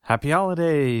Happy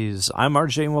holidays! I'm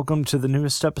RJ and welcome to the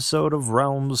newest episode of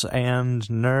Realms and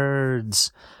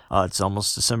Nerds. It's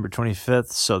almost December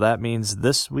 25th, so that means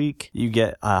this week you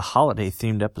get a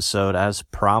holiday-themed episode as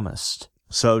promised.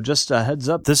 So just a heads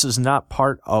up, this is not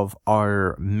part of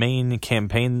our main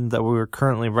campaign that we're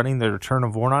currently running, the Return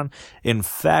of Warnon. In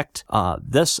fact,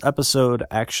 this episode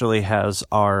actually has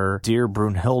our dear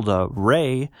Brunhilde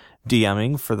Ray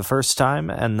DMing for the first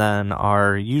time, and then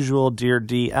our usual dear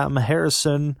DM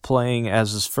Harrison playing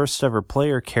as his first ever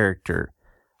player character.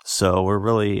 So we're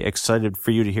really excited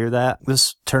for you to hear that.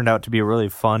 This turned out to be really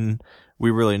fun. We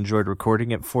really enjoyed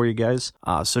recording it for you guys.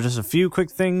 So just a few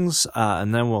quick things,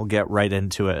 and then we'll get right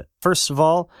into it. First of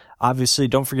all, obviously,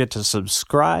 don't forget to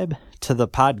subscribe to the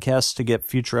podcast to get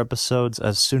future episodes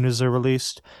as soon as they're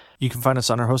released. You can find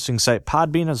us on our hosting site,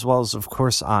 Podbean, as well as, of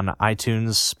course, on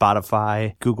iTunes,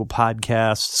 Spotify, Google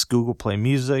Podcasts, Google Play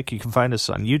Music. You can find us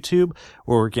on YouTube.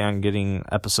 We're working on getting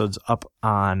episodes up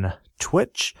on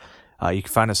Twitch. You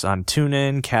can find us on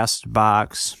TuneIn,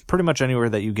 CastBox, pretty much anywhere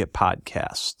that you get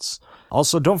podcasts.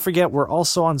 Also, don't forget, we're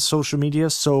also on social media,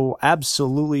 so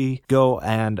absolutely go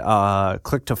and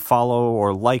click to follow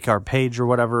or like our page or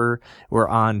whatever. We're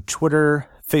on Twitter,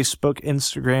 Facebook,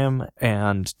 Instagram,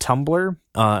 and Tumblr.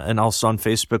 And also on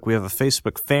Facebook, we have a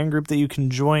Facebook fan group that you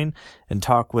can join and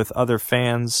talk with other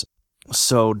fans.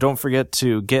 So don't forget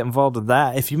to get involved with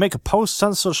that. If you make a post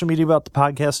on social media about the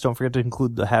podcast, don't forget to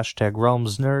include the hashtag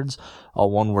Realms Nerds,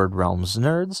 all one word, Realms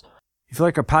Nerds. If you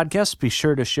like our podcast, be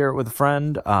sure to share it with a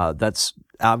friend. That's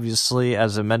obviously,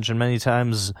 as I mentioned many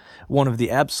times, one of the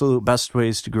absolute best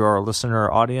ways to grow our listener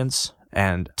audience.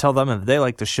 And tell them if they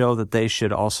like the show that they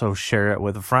should also share it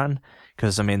with a friend.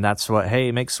 Because, I mean, that's what,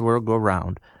 makes the world go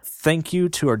round. Thank you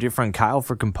to our dear friend Kyle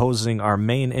for composing our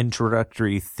main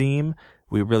introductory theme.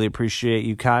 We really appreciate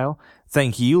you, Kyle.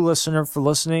 Thank you, listener, for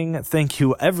listening. Thank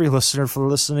you, every listener, for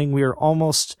listening. We are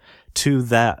almost to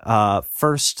that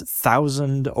first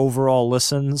 1,000 overall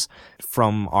listens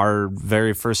from our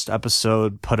very first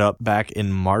episode put up back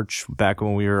in March, back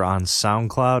when we were on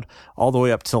SoundCloud, all the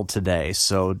way up till today.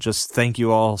 So just thank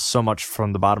you all so much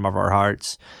from the bottom of our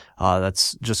hearts.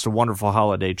 That's just a wonderful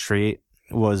holiday treat.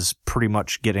 Was pretty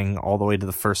much getting all the way to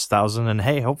the first 1,000. And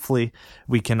hey, hopefully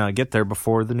we can get there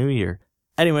before the new year.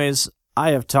 Anyways,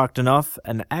 I have talked enough,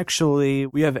 and actually,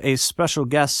 we have a special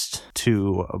guest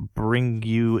to bring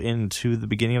you into the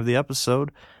beginning of the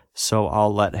episode, so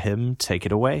I'll let him take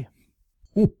it away.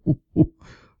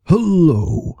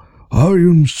 Hello, I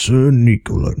am Sir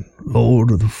Nicolin,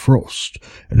 Lord of the Frost,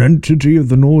 an entity of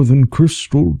the Northern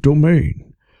Crystal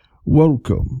Domain.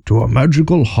 Welcome to our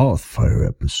magical Hearthfire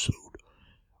episode.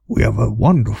 We have a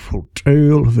wonderful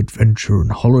tale of adventure and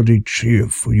holiday cheer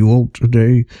for you all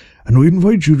today, and we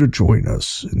invite you to join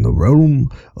us in the realm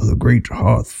of the great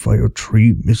Hearthfire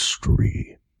Tree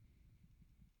mystery.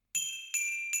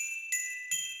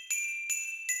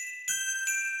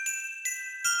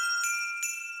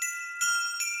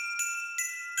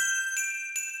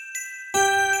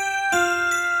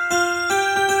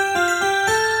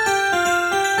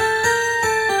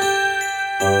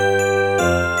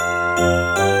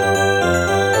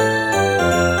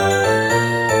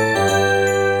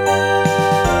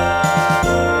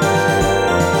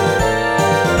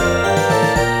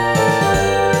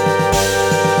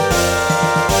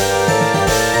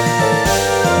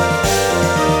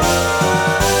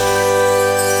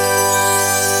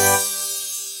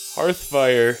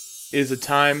 Hearthfire is a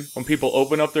time when people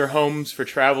open up their homes for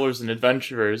travelers and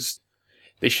adventurers.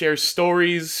 They share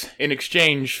stories in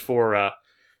exchange for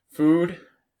food,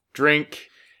 drink,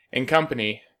 and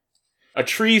company. A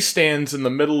tree stands in the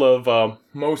middle of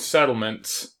most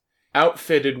settlements,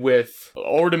 outfitted with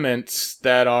ornaments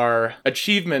that are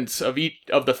achievements of each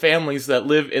of the families that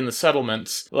live in the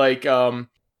settlements. Like,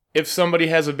 if somebody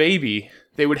has a baby,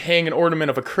 they would hang an ornament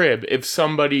of a crib. If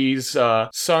somebody's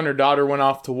son or daughter went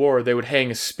off to war, they would hang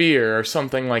a spear or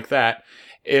something like that.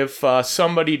 If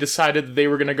somebody decided that they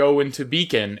were going to go into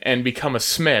Beacon and become a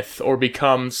smith or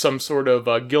become some sort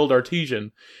of guild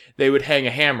artisan, they would hang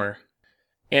a hammer.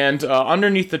 And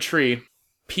underneath the tree,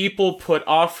 people put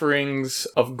offerings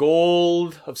of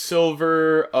gold, of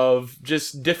silver, of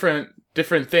just different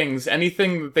things,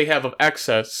 anything that they have of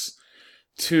excess,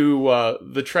 to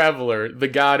the traveler, the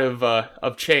god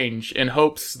of change, in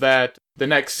hopes that the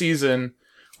next season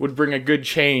would bring a good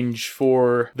change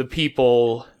for the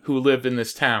people who lived in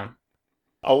this town.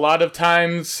 A lot of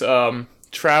times,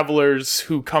 travelers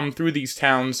who come through these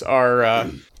towns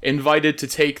are invited to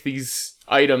take these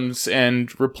items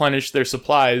and replenish their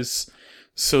supplies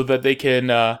so that they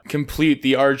can complete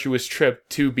the arduous trip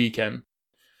to Beacon.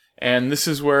 And this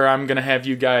is where I'm going to have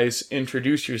you guys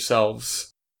introduce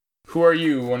yourselves. Who are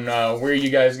you and where are you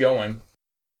guys going?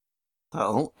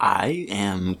 Well, I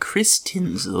am Chris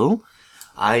Tinzel.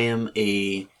 I am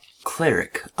a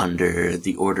cleric under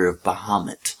the Order of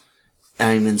Bahamut.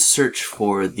 I'm in search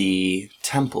for the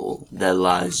temple that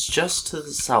lies just to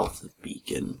the south of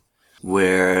Beacon,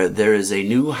 where there is a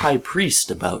new high priest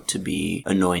about to be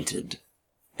anointed.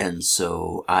 And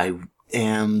so I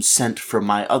am sent from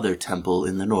my other temple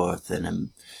in the north and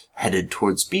am headed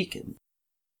towards Beacon.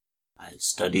 I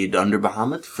studied under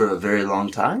Bahamut for a very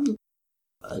long time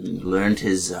and learned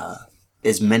his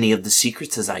as many of the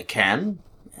secrets as I can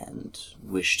and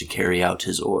wish to carry out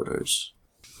his orders.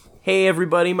 Hey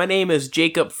everybody, my name is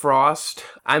Jacob Frost.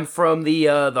 I'm from the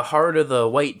heart of the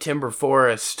White Timber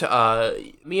Forest.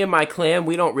 Me and my clan,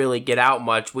 we don't really get out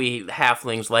much. We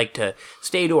halflings like to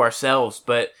stay to ourselves,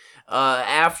 but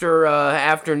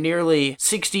after nearly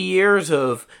 60 years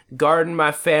of guarding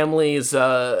my family's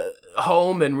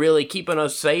home and really keeping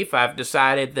us safe, I've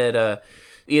decided that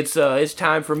it's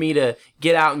time for me to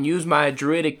get out and use my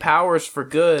druidic powers for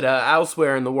good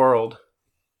elsewhere in the world.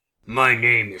 My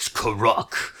name is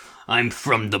Karuk. I'm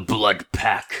from the Blood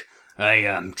Pack. I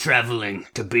am traveling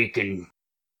to Beacon.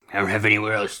 I don't have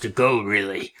anywhere else to go,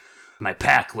 really. My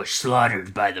pack was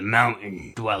slaughtered by the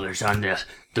mountain dwellers on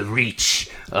the reach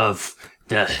of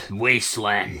the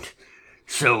wasteland.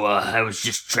 So, I was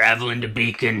just traveling to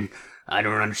Beacon. I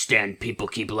don't understand. People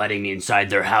keep letting me inside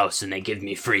their house and they give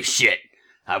me free shit.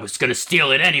 I was gonna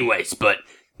steal it anyways, but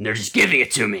they're just giving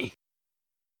it to me.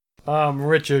 I'm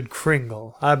Richard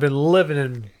Kringle. I've been living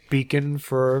in Beacon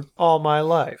for all my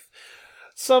life.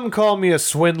 Some call me a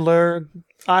swindler.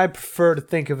 I prefer to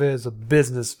think of it as a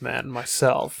businessman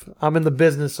myself. I'm in the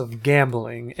business of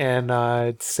gambling, and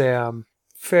I'd say I'm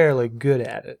fairly good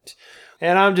at it.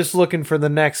 And I'm just looking for the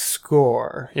next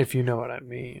score, if you know what I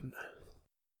mean.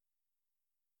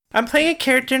 I'm playing a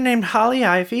character named Holly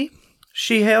Ivy.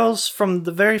 She hails from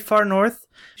the very far north.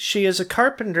 She is a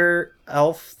carpenter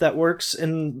elf that works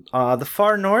in the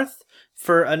far north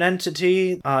for an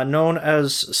entity known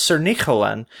as Sir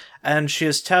Nicolan, and she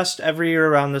is tasked every year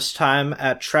around this time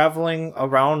at traveling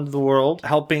around the world,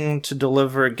 helping to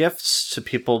deliver gifts to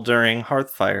people during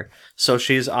Hearthfire. So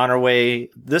she's on her way.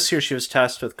 This year she was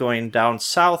tasked with going down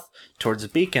south towards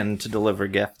Beacon to deliver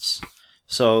gifts.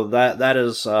 So that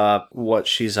is what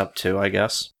she's up to, I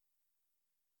guess.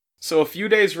 So a few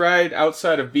days' ride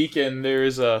outside of Beacon,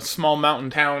 there's a small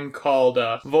mountain town called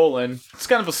Volin. It's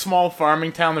kind of a small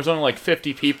farming town. There's only like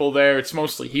 50 people there. It's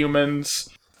mostly humans.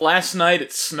 Last night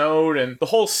it snowed, and the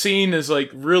whole scene is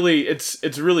like really, it's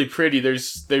really pretty.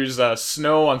 There's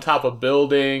snow on top of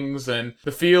buildings, and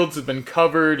the fields have been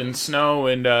covered in snow,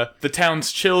 and the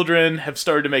town's children have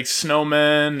started to make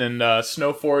snowmen and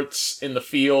snow forts in the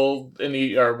field,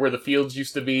 or where the fields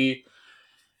used to be.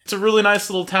 It's a really nice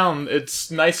little town. It's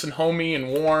nice and homey and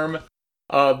warm.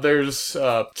 There's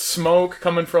smoke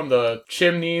coming from the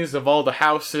chimneys of all the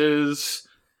houses.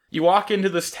 You walk into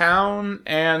this town,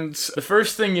 and the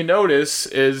first thing you notice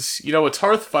is, it's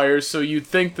Hearthfire, so you'd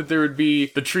think that there would be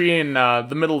the tree in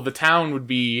the middle of the town would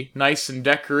be nice and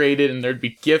decorated, and there'd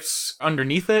be gifts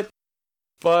underneath it.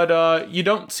 But you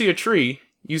don't see a tree.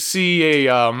 You see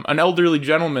an elderly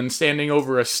gentleman standing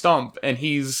over a stump, and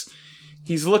he's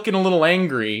looking a little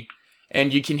angry,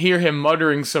 and you can hear him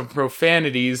muttering some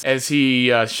profanities as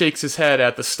he shakes his head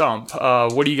at the stump.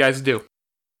 What do you guys do?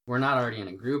 We're not already in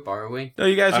a group, are we? No,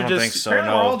 you guys I are don't just... think so,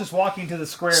 Apparently no. we're all just walking to the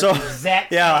square So, at the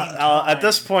exact yeah, same time. at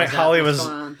this point, Is that Holly what's was...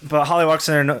 going on? But Holly walks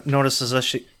in there and notices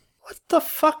that what the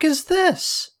fuck is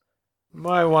this?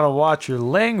 Might want to watch your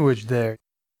language there.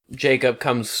 Jacob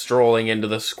comes strolling into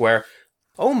the square.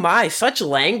 Oh my, such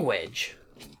language.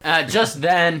 Just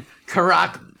then,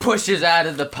 Karak pushes out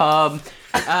of the pub,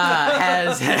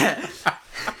 has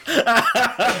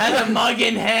a mug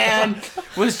in hand,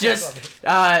 was just,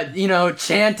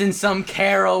 chanting some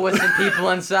carol with some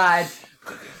people inside.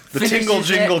 The Finishes Tingle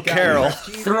Jingle it, Carol.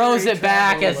 Throws it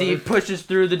back as he pushes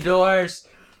through the doors.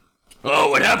 Oh,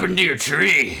 what happened to your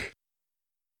tree?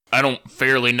 I don't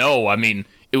fairly know. I mean,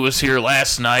 it was here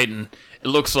last night, and it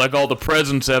looks like all the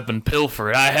presents have been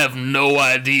pilfered. I have no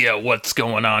idea what's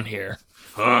going on here.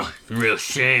 Oh, real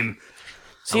shame.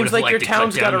 Seems like your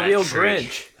town's got a real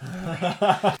Grinch.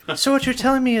 So what you're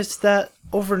telling me is that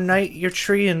overnight your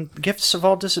tree and gifts have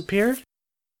all disappeared?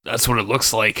 That's what it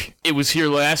looks like. It was here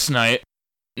last night.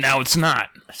 Now it's not.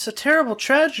 It's a terrible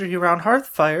tragedy around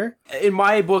Hearthfire. In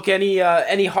my book,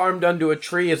 any harm done to a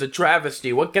tree is a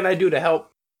travesty. What can I do to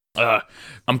help?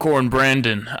 I'm Corin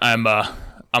Brandon. I'm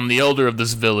the elder of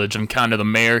this village. I'm kind of the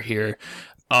mayor here.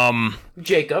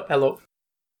 Jacob, hello.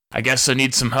 I guess I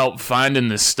need some help finding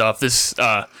this stuff.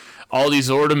 all these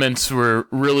ornaments were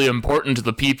really important to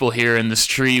the people here, and this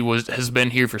tree has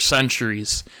been here for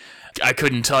centuries. I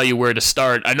couldn't tell you where to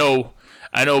start. I know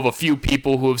of a few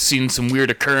people who have seen some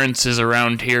weird occurrences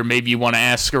around here. Maybe you want to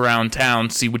ask around town,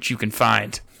 see what you can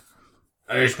find.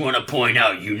 I just want to point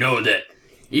out, you know that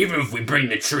even if we bring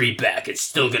the tree back, it's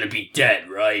still gonna be dead,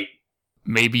 right?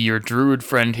 Maybe your druid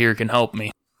friend here can help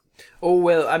me. Oh,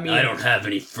 well, I mean... I don't have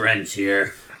any friends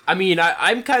here. I mean,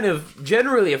 I'm kind of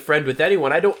generally a friend with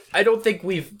anyone. I don't think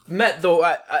we've met,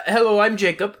 though. Hello, I'm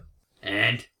Jacob.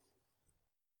 And?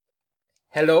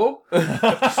 Hello? So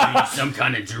you're some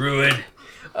kind of druid?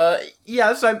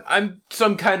 Yes, I'm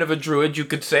some kind of a druid, you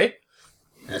could say.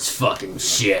 That's fucking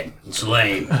shit. It's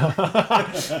lame.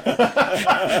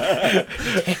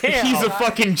 He's a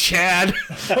fucking Chad.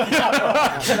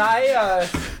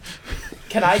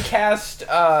 Can I cast,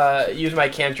 use my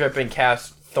cantrip and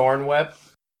cast Thorn Whip?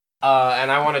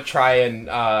 And I want to try and,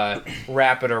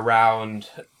 wrap it around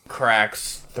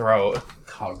Karak's throat.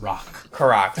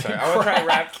 Karak, sorry. I want to try and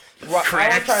wrap...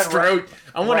 Crack's throat.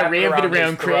 I want to wrap it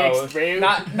around Crack's throat.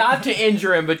 Not to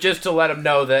injure him, but just to let him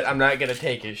know that I'm not going to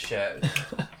take his shit.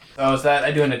 So is that...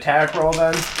 I do an attack roll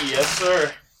then? Yes,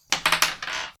 sir.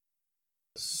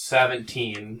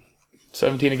 17.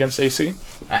 17 against AC?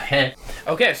 That hit.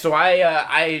 Okay, so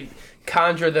I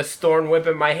conjure this thorn whip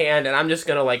in my hand, and I'm just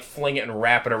gonna, like, fling it and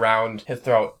wrap it around his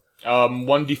throat.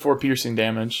 1d4 piercing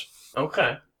damage.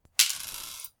 Okay.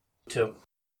 2.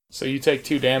 So you take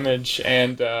 2 damage,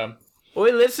 and,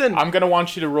 Wait, listen! I'm gonna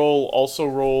want you to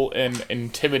roll an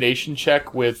intimidation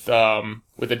check with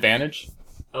advantage.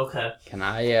 Okay. Can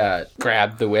I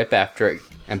grab the whip after it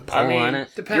and pull on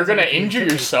it? You're gonna injure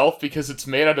yourself because it's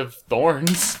made out of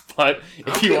thorns, but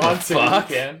if you want to, you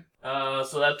can.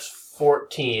 So that's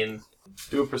 14.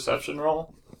 Do a perception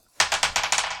roll.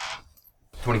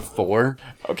 24.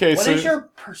 Okay, What so... is your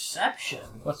perception?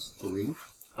 Plus 3.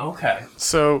 Okay.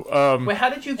 So, Wait, how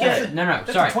did you get... No,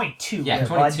 That's sorry. a 22. Yeah,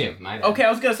 22. My bad. Okay, I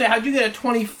was gonna say, how'd you get a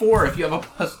 24 if you have a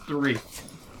plus 3?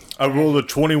 I rolled a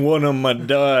 21 on my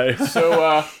die.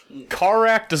 So,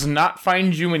 Karak does not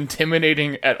find you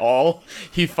intimidating at all.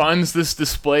 He finds this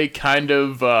display kind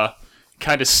of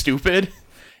stupid.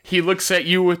 He looks at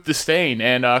you with disdain,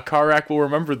 and Karak will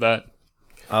remember that.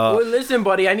 Well, listen,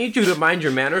 buddy, I need you to mind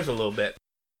your manners a little bit.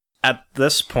 At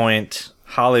this point,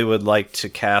 Holly would like to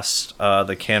cast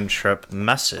the cantrip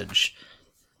Message,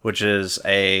 which is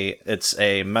a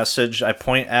message I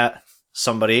point at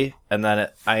somebody, and then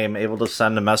I am able to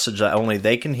send a message that only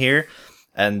they can hear,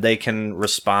 and they can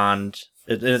respond.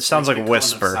 It sounds like a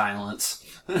whisper. Silence.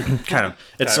 Kind of.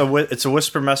 It's a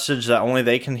whisper message that only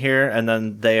they can hear, and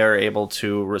then they are able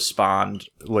to respond,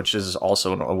 which is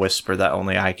also a whisper that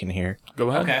only I can hear. Go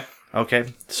ahead. Okay.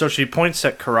 Okay. So she points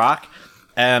at Karak,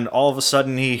 and all of a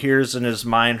sudden he hears in his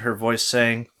mind her voice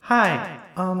saying, "Hi,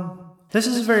 this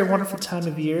is a very wonderful time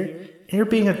of year, and you're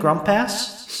being a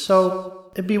grumpass, so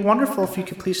it'd be wonderful if you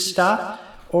could please stop,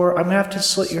 or I'm gonna have to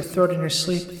slit your throat in your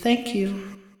sleep. Thank you."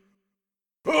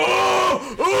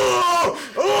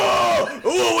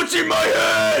 What's in my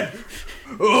head?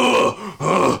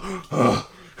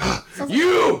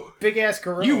 You! Big ass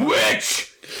gorilla. You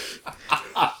witch!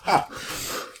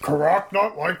 Karak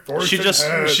not like voice She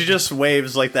just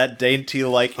waves like that dainty,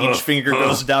 like each finger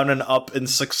goes down and up in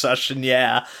succession.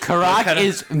 Yeah, Karak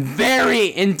is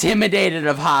very intimidated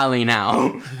of Holly now.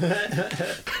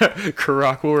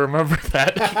 Karak will remember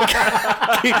that.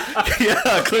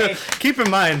 yeah. Clear. Keep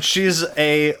in mind, she's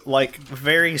a like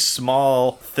very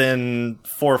small, thin,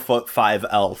 4'5"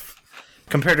 elf,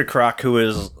 compared to Karak, who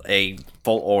is a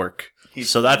full orc.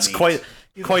 So that's quite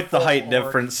the height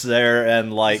difference there,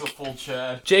 and like Full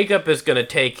Chad. Jacob is gonna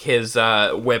take his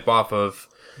whip off of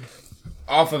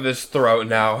his throat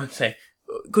now and say,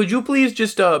 "Could you please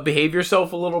just behave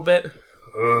yourself a little bit?"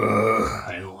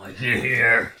 I don't like it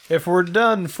here. If we're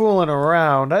done fooling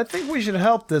around, I think we should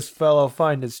help this fellow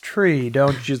find his tree,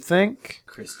 don't you think?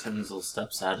 Chris Tinzel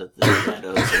steps out of the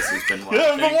shadows as he's been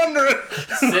watching.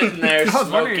 Sitting there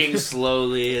smoking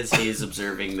slowly as he's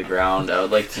observing the ground. I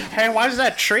would like to hey, why is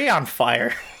that tree on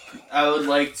fire?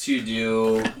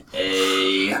 do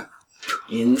a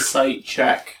insight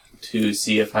check to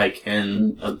see if I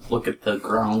can look at the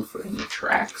ground for any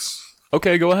tracks.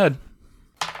 Okay, go ahead.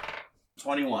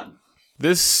 21.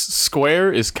 This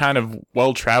square is kind of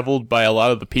well traveled by a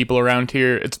lot of the people around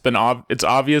here. It's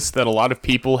obvious that a lot of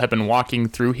people have been walking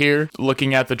through here,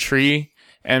 looking at the tree,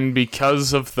 and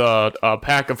because of the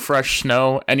pack of fresh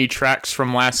snow, any tracks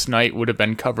from last night would have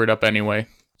been covered up anyway.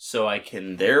 So I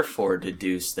can therefore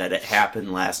deduce that it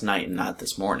happened last night and not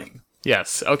this morning.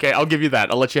 Yes. Okay, I'll give you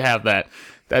that. I'll let you have that.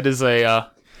 That is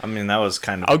a I mean, that was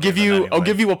kind of. I'll give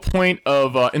you a point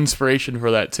of inspiration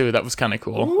for that too. That was kind of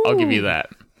cool. Ooh. I'll give you that.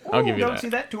 I'll give you don't that. See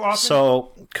that too often.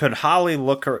 So, could Holly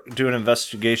do an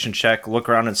investigation check, look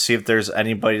around and see if there's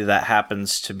anybody that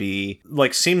happens to be,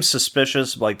 like, seems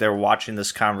suspicious, like they're watching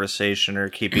this conversation or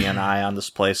keeping an eye on this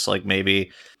place, like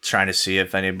maybe trying to see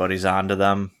if anybody's onto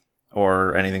them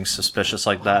or anything suspicious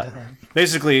like that?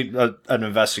 Basically, an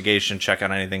investigation check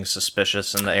on anything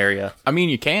suspicious in the area. I mean,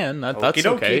 you can. That's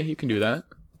okay. You can do that.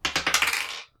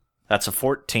 That's a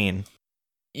 14.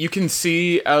 You can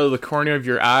see out of the corner of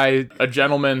your eye a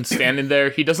gentleman standing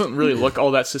there. He doesn't really look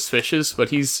all that suspicious, but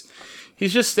he's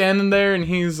just standing there and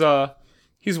he's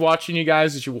watching you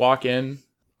guys as you walk in.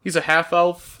 He's a half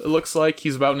elf. It looks like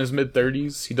he's about in his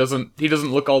mid-30s. He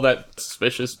doesn't look all that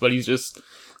suspicious, but he's just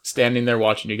standing there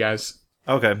watching you guys.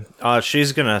 Okay.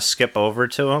 She's gonna skip over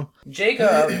to him.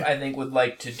 Jacob, I think, would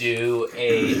like to do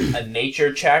a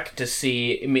nature check to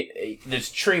see. I mean,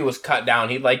 this tree was cut down.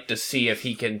 He'd like to see if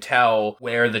he can tell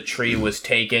where the tree was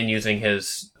taken using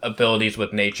his abilities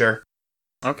with nature.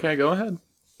 Okay, go ahead.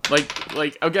 I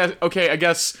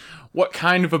guess. What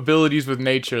kind of abilities with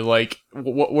nature? Like,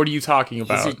 what are you talking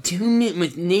about? He's attunement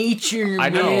with nature, I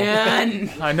know.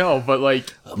 man. I know, but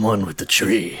like... I'm one with the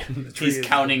tree. He's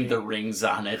counting the rings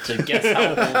on it to guess how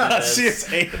old it is. See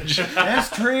its age. This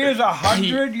tree is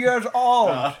 100 years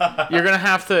old. You're gonna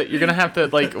have to,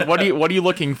 like, what are you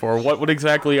looking for? What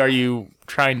exactly are you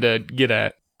trying to get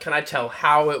at? Can I tell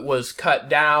how it was cut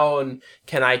down?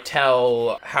 Can I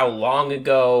tell how long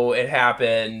ago it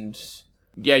happened?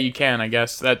 Yeah, you can, I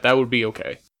guess. That would be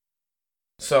okay.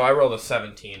 So I rolled a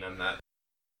 17 on that.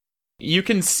 You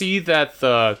can see that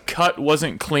the cut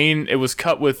wasn't clean. It was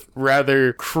cut with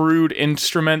rather crude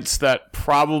instruments that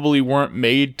probably weren't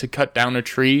made to cut down a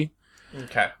tree.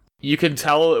 Okay. You can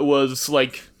tell it was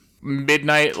like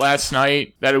midnight last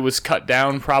night that it was cut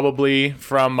down, probably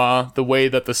from the way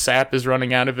that the sap is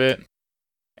running out of it.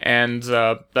 And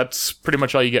that's pretty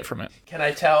much all you get from it. Can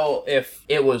I tell if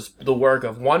it was the work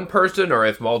of one person or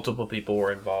if multiple people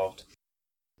were involved?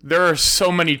 There are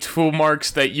so many tool marks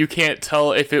that you can't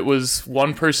tell if it was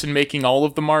one person making all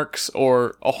of the marks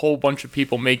or a whole bunch of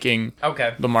people making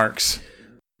the marks.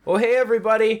 Well, hey,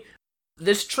 everybody.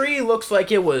 This tree looks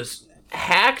like it was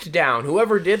hacked down.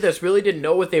 Whoever did this really didn't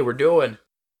know what they were doing.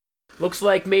 Looks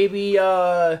like maybe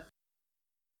about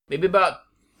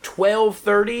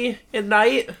 12:30 at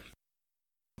night.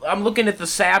 I'm looking at the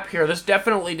sap here. This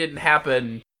definitely didn't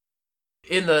happen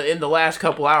in the last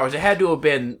couple hours. It had to have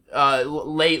been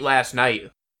late last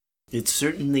night. It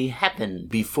certainly happened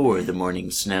before the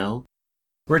morning snow.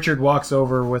 Richard walks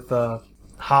over with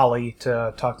Holly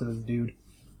to talk to this dude.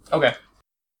 Okay.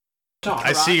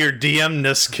 I see your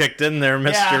DM-ness kicked in there,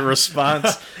 Mr.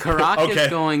 Response. Karak is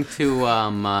going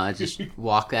to just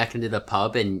walk back into the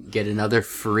pub and get another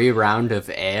free round of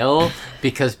ale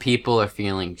because people are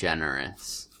feeling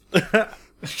generous. Okay.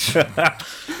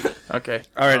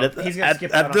 All right.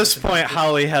 At this point,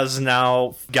 Holly has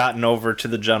now gotten over to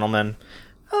the gentleman.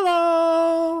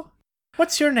 Hello.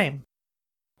 What's your name?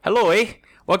 Hello, eh?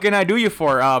 What can I do you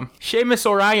for? Seamus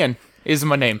Orion is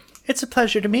my name. It's a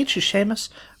pleasure to meet you, Seamus.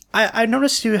 I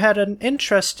noticed you had an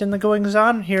interest in the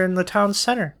goings-on here in the town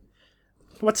center.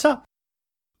 What's up?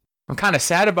 I'm kind of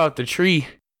sad about the tree.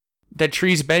 That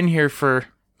tree's been here for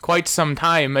quite some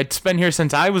time. It's been here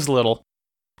since I was little.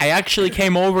 I actually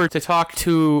came over to talk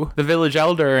to the village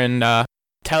elder and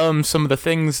tell him some of the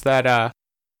things that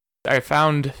I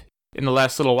found in the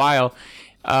last little while.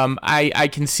 I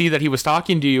can see that he was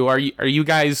talking to you. Are you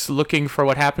guys looking for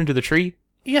what happened to the tree?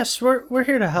 Yes, we're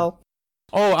here to help.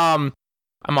 Oh,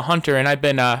 I'm a hunter, and I've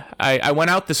been, I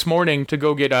went out this morning to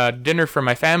go get dinner for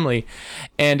my family,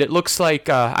 and it looks like,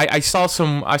 I saw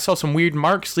some weird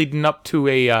marks leading up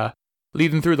to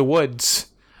leading through the woods.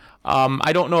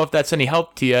 I don't know if that's any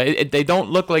help to you. They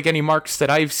don't look like any marks that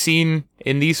I've seen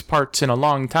in these parts in a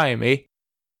long time, eh?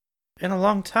 In a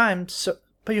long time?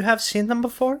 But you have seen them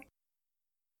before?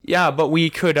 Yeah, but we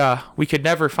could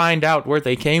never find out where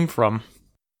they came from.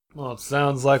 Well, it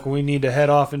sounds like we need to head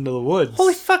off into the woods.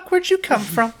 Holy fuck, where'd you come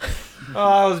from?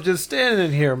 I was just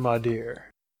standing here, my dear.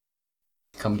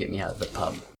 Come get me out of the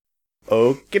pub.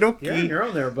 Okie dokie. Yeah, you're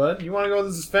on there, bud. You want to go on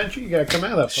this adventure? You gotta come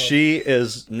out of that pub. She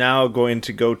is now going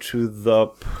to go to the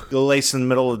place in the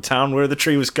middle of the town where the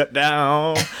tree was cut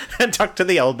down and talk to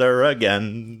the elder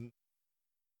again.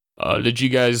 Did you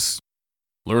guys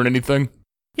learn anything?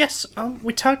 Yes,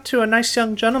 we talked to a nice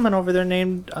young gentleman over there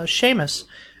named Seamus.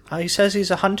 He says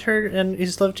he's a hunter and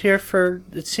he's lived here for,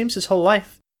 it seems, his whole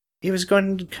life. He was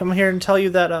going to come here and tell you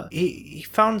that he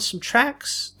found some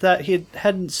tracks that he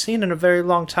hadn't seen in a very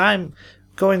long time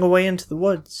going away into the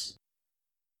woods.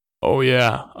 Oh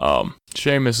yeah,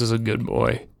 Seamus is a good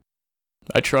boy.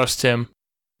 I trust him.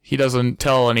 He doesn't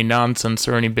tell any nonsense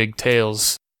or any big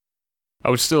tales. I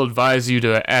would still advise you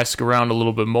to ask around a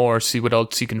little bit more, see what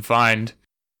else you can find.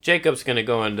 Jacob's gonna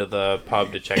go into the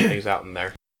pub to check things out in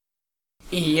there.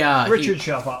 Richard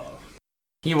shall follow.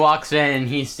 He walks in,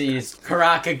 he sees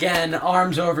Karak again,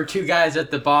 arms over two guys at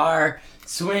the bar,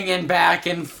 swinging back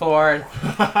and forth,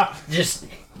 just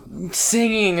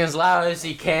singing as loud as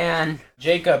he can.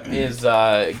 Jacob is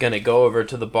gonna go over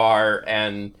to the bar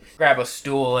and grab a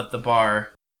stool at the bar.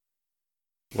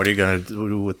 What are you going to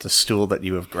do with the stool that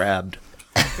you have grabbed?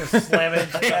 Slam it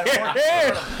into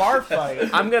that bar fight.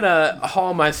 I'm gonna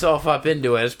haul myself up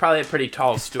into it. It's probably a pretty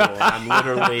tall stool. I'm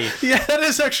literally Yeah, that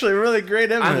is actually a really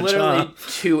great image. I'm literally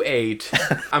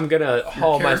 2'8". I'm gonna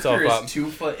haul myself up.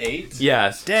 2'8".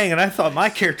 Yes. Dang, and I thought my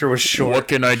character was short. What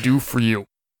can I do for you?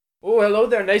 Oh, hello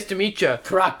there. Nice to meet you.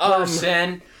 Karak bursts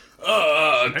in.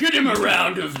 Get him a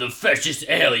round of the freshest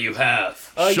ale you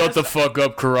have. Shut the fuck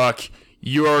up, Karak.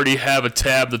 You already have a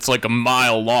tab that's like a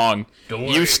mile long. Don't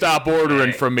worry. You stop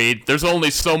ordering from me. There's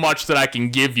only so much that I can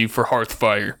give you for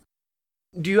Hearthfire.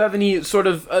 Do you have any sort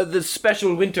of the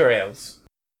special winter ales?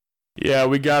 Yeah,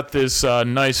 we got this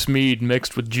nice mead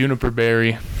mixed with juniper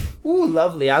berry. Ooh,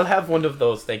 lovely. I'll have one of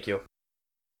those, thank you.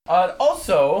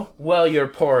 Also, while you're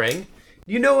pouring,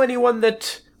 do you know anyone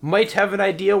that might have an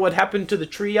idea what happened to the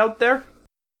tree out there?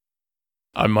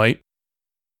 I might.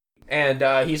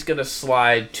 And he's gonna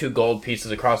slide 2 gold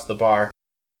pieces across the bar.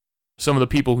 Some of the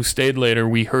people who stayed later,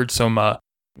 we heard some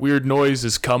weird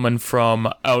noises coming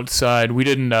from outside. We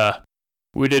didn't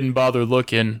bother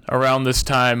looking. Around this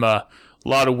time, a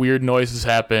lot of weird noises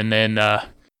happen, and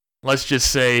let's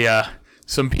just say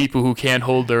some people who can't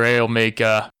hold their ale make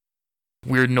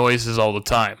weird noises all the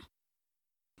time.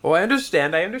 Oh, I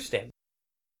understand.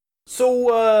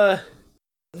 So,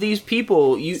 these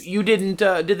people, you didn't,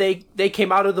 did they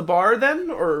came out of the bar then?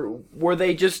 Or were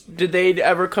they did they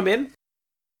ever come in?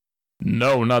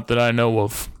 No, not that I know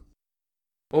of.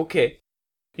 Okay.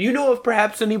 Do you know of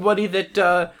perhaps anybody that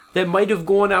that might have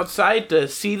gone outside to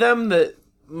see them that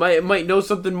might know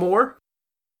something more?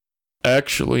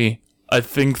 Actually, I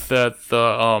think that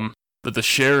the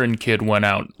Sharon kid went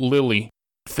out, Lily.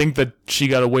 I think that she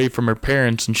got away from her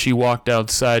parents and she walked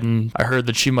outside, and I heard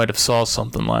that she might have saw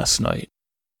something last night.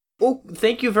 Oh,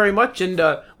 thank you very much. And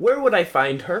where would I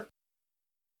find her?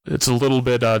 It's a little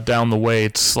bit down the way.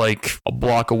 It's like a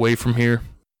block away from here.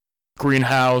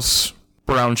 Greenhouse,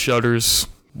 brown shutters,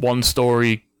 1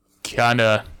 story,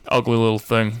 kinda ugly little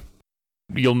thing.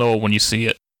 You'll know it when you see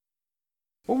it.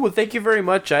 Oh, well, thank you very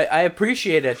much. I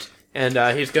appreciate it. And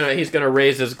he's gonna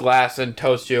raise his glass and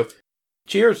toast you.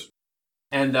 Cheers.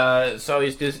 And so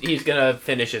he's gonna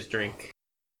finish his drink.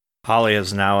 Holly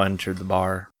has now entered the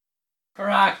bar.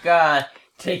 Karak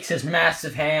takes his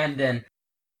massive hand and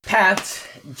pats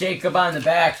Jacob on the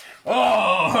back.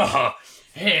 Oh,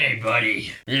 hey,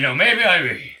 buddy. You know, maybe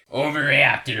I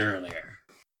overreacted earlier.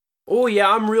 Oh yeah,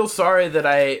 I'm real sorry that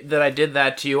I did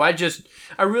that to you. I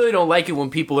really don't like it when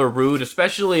people are rude,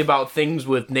 especially about things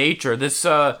with nature. This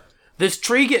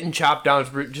tree getting chopped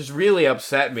down just really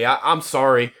upset me. I'm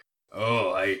sorry.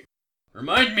 Oh,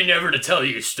 remind me never to tell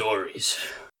you stories.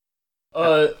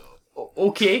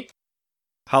 Okay.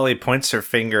 Holly points her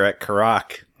finger at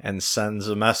Karak and sends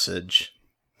a message.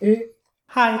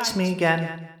 Hi, it's me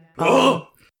again.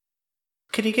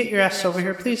 Could you get your ass over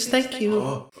here, please? Thank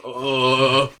you.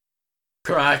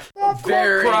 Karak,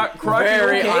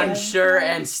 very unsure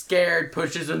and scared,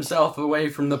 pushes himself away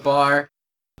from the bar,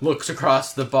 looks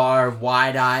across the bar,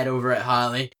 wide-eyed over at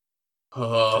Holly.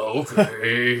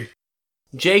 Okay.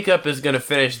 Jacob is gonna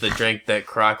finish the drink that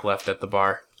Karak left at the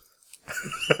bar.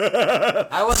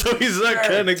 So he's that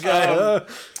kind of guy, huh?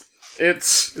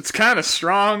 It's kind of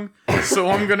strong, so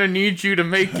I'm gonna need you to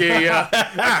make a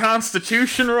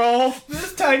Constitution roll.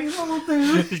 This tiny little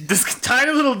dude. This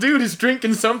tiny little dude is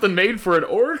drinking something made for an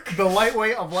orc. The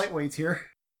lightweight of lightweights here.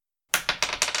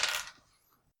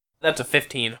 That's a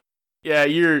 15. Yeah,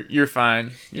 you're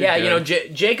fine. You're you know,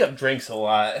 good. Jacob drinks a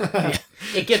lot.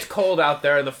 It gets cold out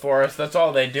there in the forest. That's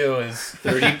all they do is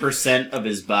 30% of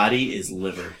his body is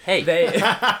liver. Hey,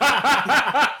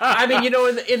 I mean, you know,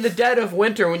 in the dead of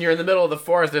winter, when you're in the middle of the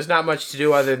forest, there's not much to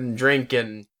do other than drink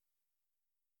and.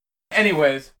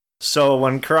 Anyways. So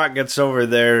when Karak gets over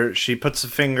there, she puts a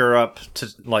finger up to,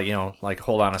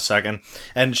 hold on a second.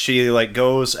 And she,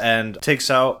 goes and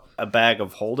takes out a bag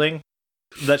of holding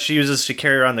that she uses to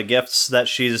carry around the gifts that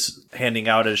she's handing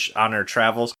out on her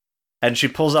travels. And she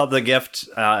pulls out the gift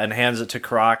and hands it to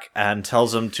Karak and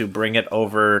tells him to bring it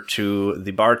over to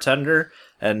the bartender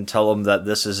and tell him that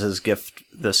this is his gift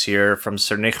this year from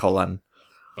Sir Nicholan.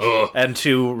 and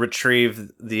to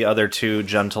retrieve the other two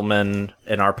gentlemen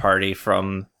in our party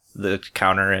from the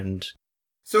counter. And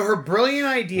So her brilliant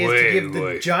idea is to give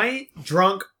the giant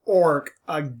drunk orc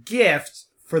a gift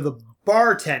for the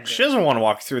bartender. she doesn't want to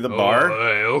walk through the bar.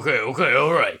 Okay,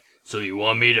 alright. So you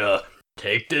want me to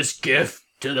take this gift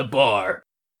to the bar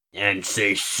and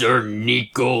say Sir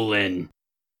Nicolin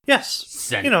Yes.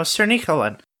 sent... Sir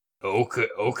Nicolin. Okay.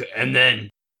 And then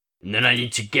I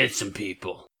need to get some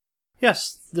people.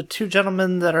 Yes, the two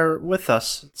gentlemen that are with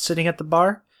us sitting at the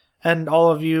bar, and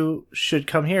all of you should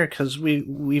come here because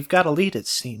we've got a lead, it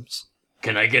seems.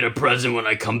 Can I get a present when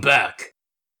I come back?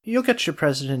 You'll get your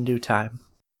present in due time.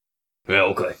 Yeah,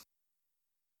 okay.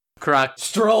 Karak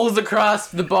strolls across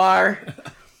the bar,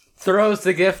 throws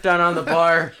the gift down on the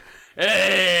bar,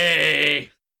 Hey!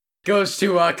 goes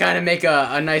to kind of make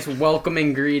a nice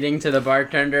welcoming greeting to the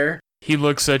bartender. He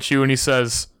looks at you and he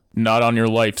says, "Not on your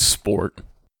life, sport."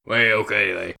 Wait,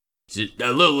 okay.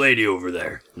 That little lady over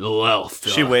there, little elf.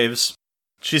 She waves.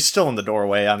 She's still in the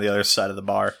doorway on the other side of the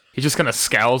bar. He just kind of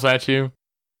scowls at you.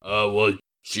 Well,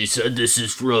 she said this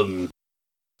is from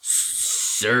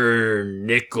Sir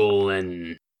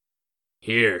Nicolin.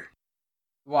 Here.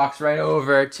 Walks right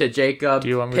over to Jacob, Do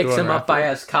you want me to picks him unwrap up by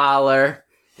his collar,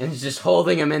 and is just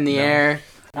holding him in the air.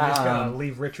 I'm just gonna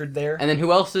leave Richard there. And then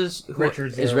who else is...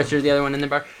 Richard's is there. Richard the other one in the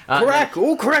bar? Correct.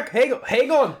 Oh, correct.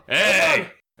 Hang on. Hey!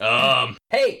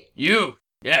 Hey, You!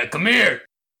 Yeah, come here!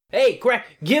 hey,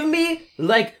 correct. Give me,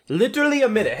 literally a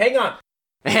minute. Hang on.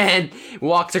 And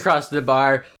walks across the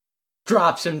bar,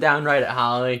 drops him down right at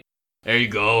Holly. There you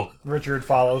go. Richard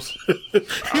follows.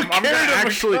 I'm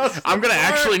gonna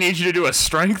actually need you to do a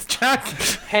strength check.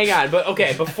 Hang on, but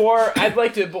okay, before I'd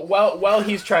like to, but while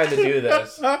he's trying to do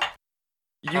this,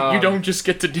 You don't just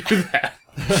get to do that.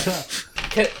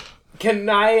 can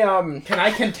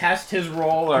I contest his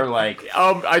role or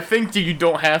I think you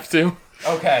don't have to.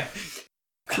 okay.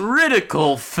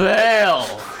 Critical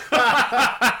fail!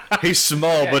 He's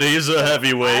small, but he's a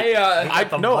heavyweight.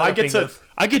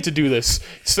 I get to do this.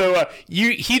 So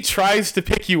he tries to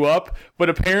pick you up, but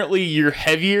apparently you're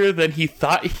heavier than he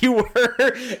thought you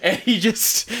were, and he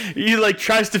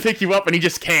tries to pick you up and he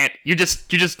just can't. You're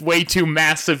just way too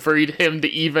massive for him to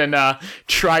even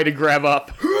try to grab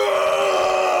up.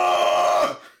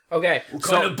 Okay. What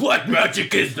kind of black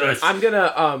magic is this? I'm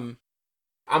gonna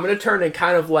turn and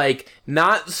kind of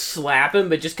not slap him,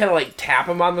 but just kind of tap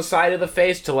him on the side of the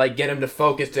face to get him to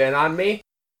focus in on me.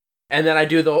 And then I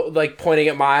do the pointing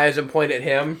at my eyes and point at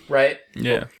him, right?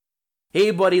 Yeah.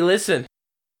 Hey buddy, listen.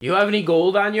 You have any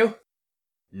gold on you?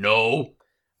 No.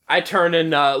 I turn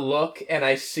and look, and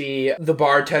I see the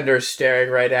bartender staring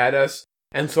right at us.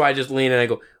 And so I just lean and I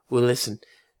go, "Well, listen,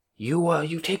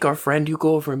 you take our friend, you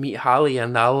go over and meet Holly,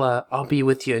 and I'll be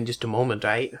with you in just a moment,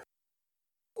 right?"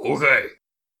 Okay.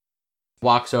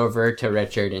 Walks over to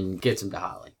Richard and gets him to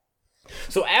Holly.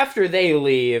 So after they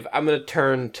leave, I'm gonna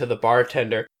turn to the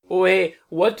bartender. Oh, hey,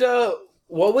 what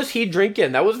was he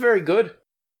drinking? That was very good.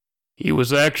 He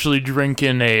was actually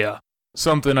drinking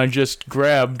something I just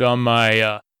grabbed on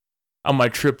my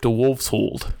trip to Wolf's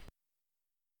Hold.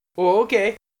 Oh,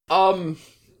 okay. And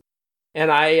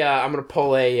I'm gonna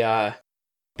pull a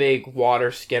big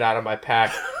water skin out of my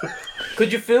pack.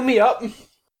 Could you fill me up?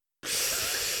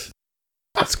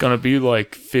 It's gonna be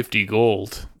like 50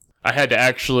 gold. I had to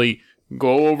actually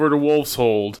go over to Wolf's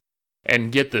Hold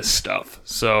and get this stuff,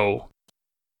 so...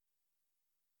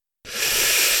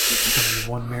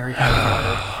 One merry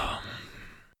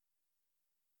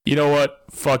You know what?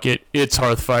 Fuck it. It's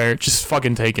Hearthfire. Just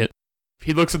fucking take it.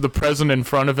 He looks at the present in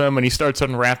front of him and he starts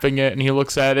unwrapping it and he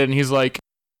looks at it and he's like,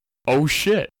 "Oh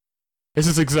shit. This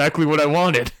is exactly what I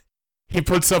wanted." He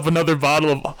puts up another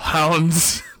bottle of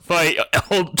Hounds by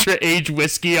Ultra Age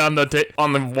whiskey on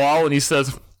the wall and he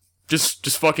says,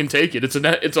 Just fucking take it.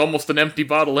 It's almost an empty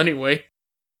bottle anyway."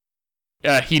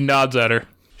 Yeah, he nods at her.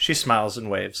 She smiles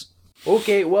and waves.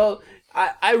 Okay, well,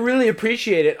 I really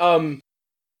appreciate it.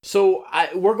 So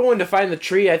we're going to find the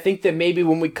tree. I think that maybe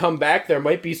when we come back, there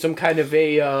might be some kind of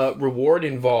a reward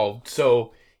involved.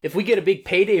 So if we get a big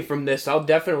payday from this, I'll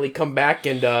definitely come back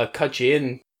and cut you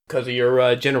in because of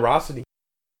your generosity.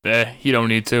 You don't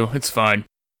need to. It's fine.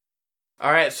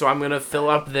 All right, so I'm gonna fill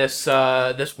up this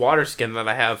water skin that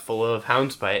I have full of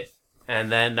Houndspite,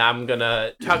 and then I'm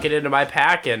gonna tuck it into my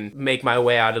pack and make my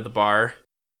way out of the bar.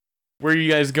 Where are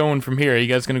you guys going from here? Are you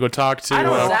guys going to go talk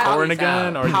to Corin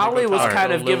again? Or Holly was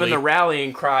kind of Lily? giving the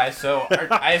rallying cry, so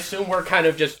I assume we're kind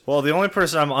of just... Well, the only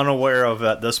person I'm unaware of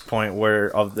at this point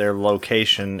of their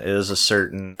location is a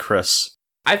certain Chris.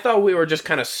 I thought we were just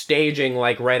kind of staging,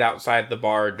 right outside the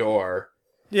bar door.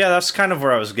 Yeah, that's kind of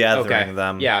where I was gathering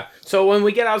them. Yeah. So when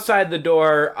we get outside the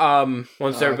door,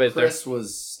 once everybody's there. Chris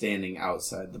was standing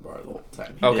outside the bar the whole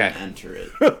time. He Okay. didn't enter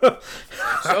it.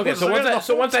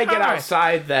 So once I get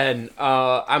outside, then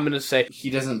I'm gonna say, He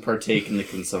doesn't partake in the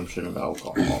consumption of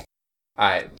alcohol. all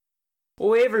right.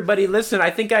 Well, hey, everybody, listen.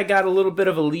 I think I got a little bit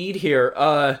of a lead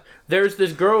here. There's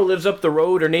this girl who lives up the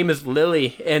road. Her name is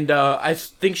Lily, and I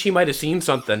think she might have seen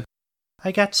something.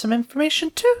 I got some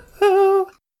information too.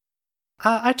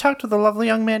 I talked with a lovely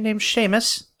young man named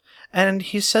Seamus, and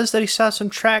he says that he saw some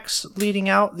tracks leading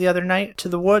out the other night to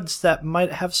the woods that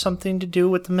might have something to do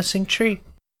with the missing tree.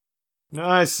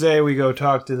 I say we go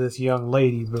talk to this young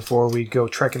lady before we go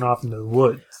trekking off into the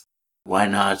woods. Why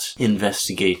not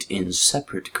investigate in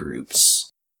separate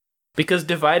groups? Because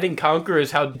divide and conquer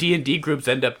is how D&D groups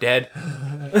end up dead.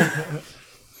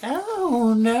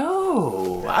 Oh,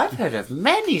 no. I've heard of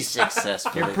many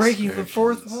successful You're breaking the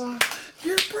fourth excursions. wall.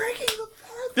 You're breaking the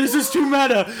fourth This is too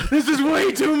meta. This is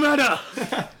way too meta.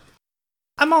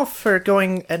 I'm all for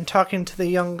going and talking to the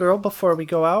young girl before we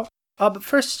go out. But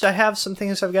first, I have some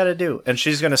things I've got to do. And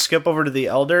she's going to skip over to the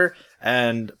elder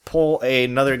and pull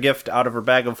another gift out of her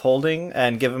bag of holding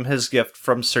and give him his gift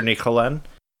from Sir Nicolan.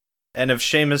 And if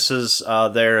Seamus is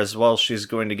there as well, she's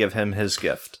going to give him his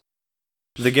gift.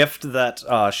 The gift that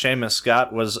Seamus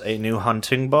got was a new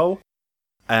hunting bow,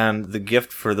 and the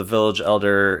gift for the village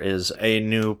elder is a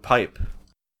new pipe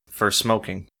for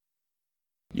smoking.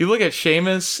 You look at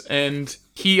Seamus, and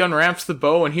he unwraps the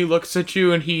bow, and he looks at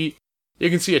you, and you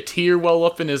can see a tear well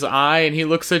up in his eye, and he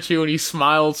looks at you, and he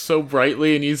smiles so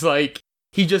brightly, and he's like,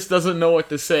 he just doesn't know what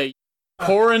to say.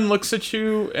 Corin looks at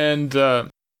you,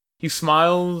 and he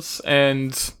smiles,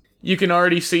 and you can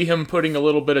already see him putting a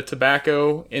little bit of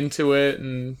tobacco into it,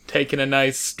 and taking a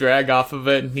nice drag off of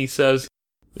it, and he says,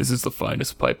 "This is the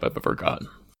finest pipe I've ever gotten."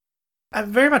 I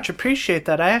very much appreciate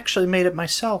that. I actually made it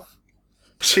myself.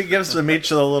 She gives them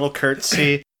each a little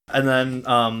curtsy, and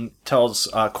then tells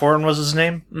Corin was his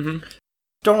name. Mm-hmm.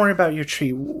 Don't worry about your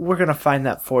tree. We're going to find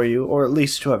that for you, or at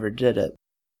least whoever did it.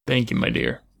 Thank you, my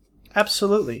dear.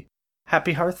 Absolutely.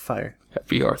 Happy Hearthfire.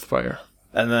 Happy Hearthfire.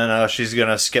 And then she's going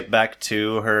to skip back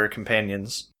to her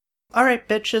companions. All right,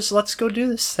 bitches, let's go do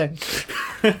this thing.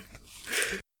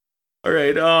 All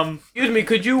right, Excuse me,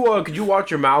 could you watch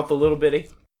your mouth a little bitty?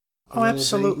 Oh,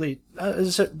 absolutely.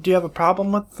 Do you have a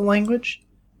problem with the language?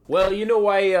 Well, you know,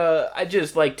 I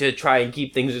just like to try and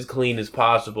keep things as clean as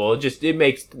possible. It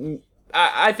makes,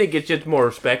 I think it's just more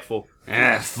respectful.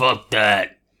 Fuck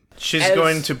that. She's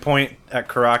going to point at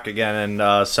Karak again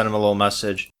and send him a little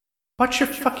message. Watch your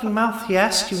fucking mouth, he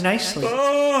asked you nicely.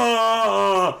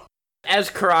 As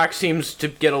Karak seems to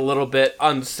get a little bit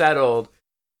unsettled,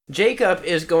 Jacob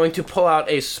is going to pull out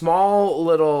a small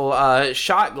little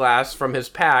shot glass from his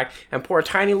pack and pour a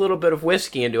tiny little bit of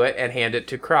whiskey into it and hand it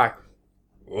to Karak.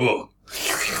 Oh.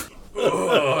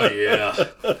 Oh, yeah.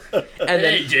 And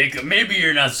Hey, Jacob, maybe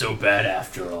you're not so bad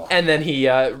after all. And then he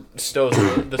stows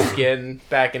the skin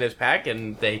back in his pack,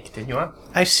 and they continue on.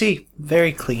 I see.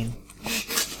 Very clean.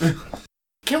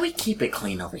 Can we keep it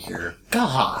clean over here?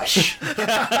 Gosh.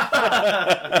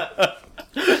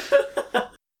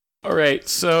 all right,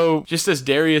 so just as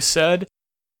Darius said, a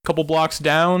couple blocks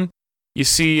down, you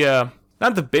see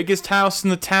not the biggest house in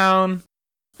the town.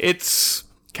 It's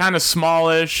kind of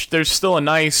smallish. There's still a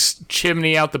nice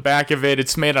chimney out the back of it.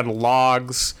 It's made out of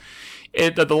logs.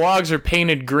 The logs are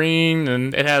painted green,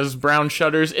 and it has brown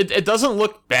shutters. It doesn't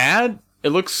look bad. It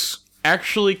looks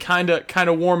actually kind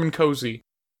of warm and cozy.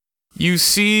 You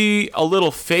see a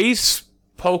little face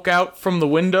poke out from the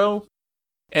window,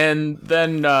 and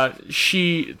then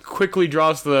she quickly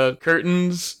draws the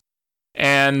curtains,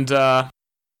 and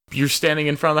you're standing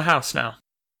in front of the house now.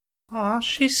 Aw,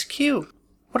 she's cute.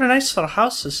 What a nice little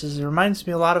house this is. It reminds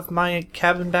me a lot of my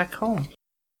cabin back home.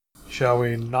 Shall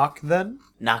we knock then?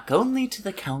 Knock only to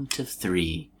the count of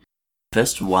 3.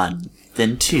 First 1,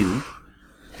 then 2,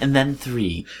 and then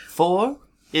 3. 4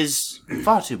 is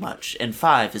far too much, and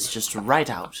 5 is just right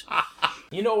out.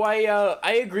 You know,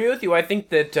 I agree with you. I think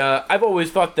that I've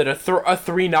always thought that a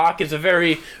 3 knock is a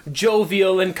very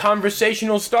jovial and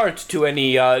conversational start to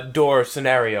any door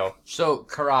scenario. So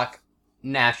Karak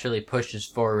naturally pushes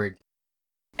forward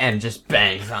and just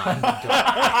bangs on the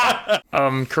door.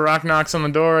 Karak knocks on the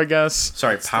door, I guess.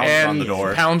 Sorry, pounds on the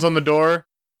door. Pounds on the door.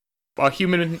 A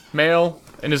human male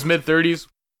in his mid-30s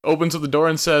opens up the door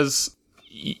and says,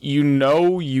 "You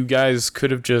know, you guys could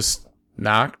have just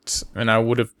knocked, and I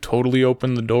would have totally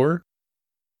opened the door."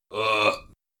 We're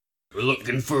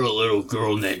looking for a little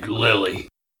girl named Lily.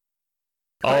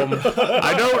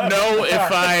 I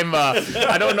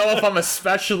don't know if I'm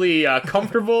especially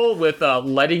comfortable with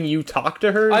letting you talk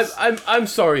to her. I'm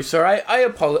sorry, sir. I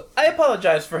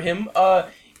apologize for him.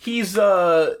 He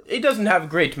doesn't have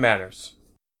great manners.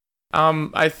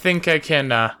 I think I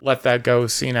can let that go,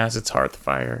 seeing as it's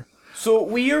Hearthfire. So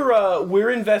we're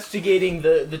investigating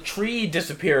the tree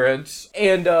disappearance,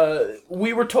 and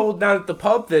we were told down at the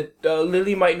pub that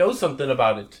Lily might know something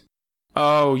about it.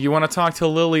 Oh, you want to talk to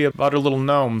Lily about her little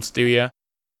gnomes, do you?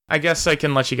 I guess I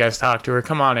can let you guys talk to her.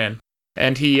 Come on in.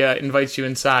 And he invites you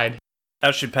inside.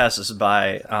 As she passes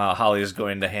by, Holly is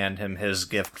going to hand him his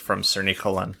gift from Sir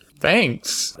Nicolin.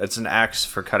 Thanks. It's an axe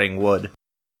for cutting wood,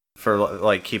 for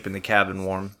like keeping the cabin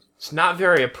warm. It's not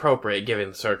very appropriate given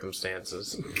the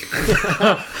circumstances.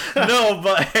 No,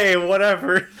 but hey,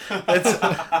 whatever.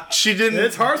 She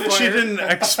didn't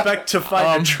expect to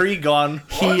find a tree gone.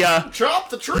 He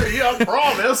Drop the tree, I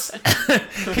promise.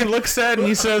 he looks at it and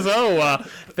he says, "Oh,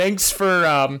 thanks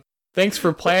for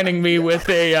planning me with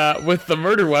the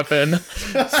murder weapon.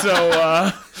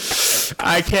 So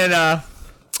I can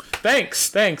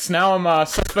thanks. Now I'm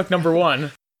suspect number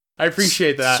 1. I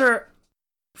appreciate that." Sir,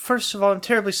 first of all, I'm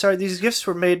terribly sorry. These gifts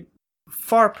were made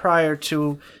far prior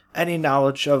to any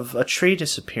knowledge of a tree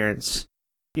disappearance.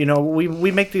 You know,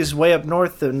 we make these way up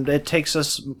north, and it takes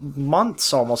us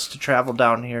months almost to travel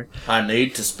down here. I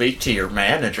need to speak to your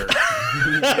manager.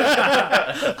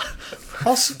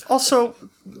 Also,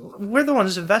 we're the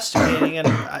ones investigating, and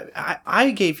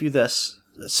I gave you this.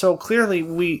 So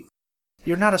clearly,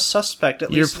 you're not a suspect.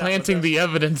 At You're least planting the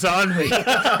evidence on me.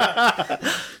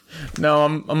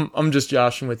 No, I'm just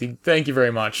joshing with you. Thank you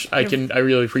very much. I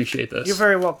really appreciate this. You're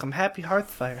very welcome. Happy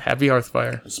Hearthfire. Happy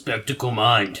Hearthfire. Spectacle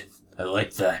mind. I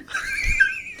like that.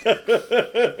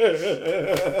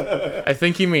 I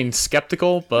think you mean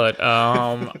skeptical, but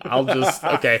I'll just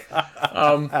okay.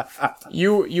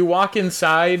 You walk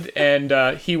inside,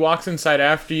 and he walks inside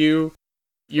after you.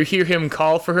 You hear him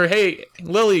call for her. "Hey,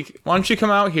 Lily, why don't you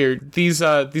come out here? These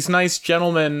nice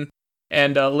gentlemen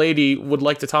and lady would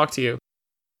like to talk to you."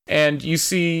 And you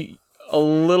see a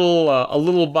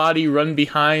little body run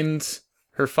behind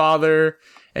her father,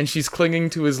 and she's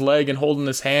clinging to his leg and holding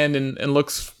his hand, and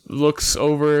looks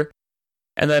over,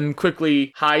 and then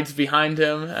quickly hides behind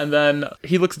him. And then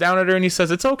he looks down at her and he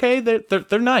says, "It's okay.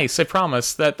 They're nice. I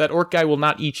promise. That orc guy will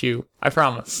not eat you. I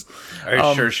promise." Are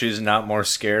you sure she's not more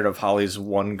scared of Holly's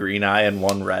one green eye and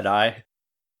one red eye?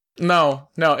 No.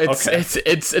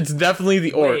 It's definitely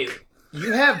the orc. Wait,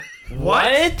 you have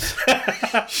what?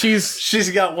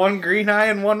 She's got one green eye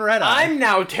and one red eye. I'm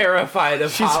now terrified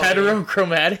of She's Holly.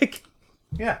 heterochromatic?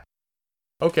 Yeah.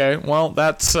 Okay, well,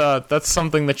 that's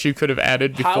something that you could have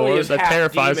added before. Holly is that half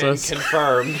terrifies demon us.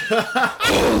 Confirmed.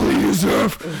 Holly is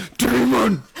half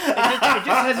demon. It just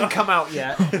hasn't come out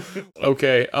yet.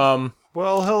 Okay,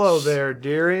 Well, hello there,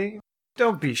 dearie.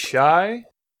 Don't be shy.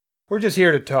 We're just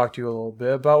here to talk to you a little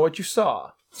bit about what you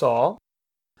saw. That's all.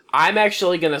 I'm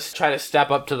actually gonna try to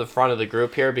step up to the front of the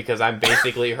group here because I'm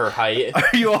basically her height.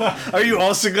 Are you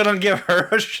also gonna give her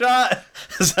a shot?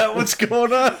 Is that what's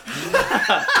going on?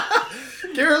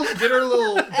 Get her a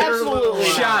little. Absolutely.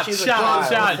 shots.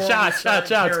 Everybody! That's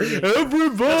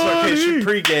okay, she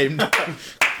pre-gamed.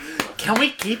 Can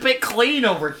we keep it clean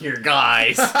over here,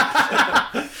 guys? You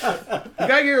gotta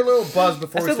get her a little buzz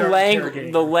before we start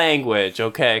interrogating. The language,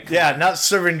 okay? Yeah, not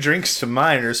serving drinks to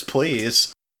minors,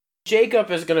 please. Jacob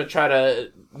is gonna try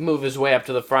to move his way up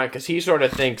to the front because he sort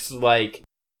of thinks, like,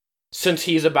 since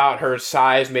he's about her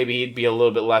size, maybe he'd be a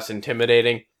little bit less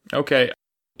intimidating. Okay,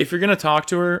 if you're gonna talk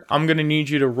to her, I'm gonna need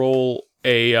you to roll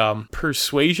a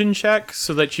persuasion check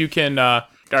so that you can,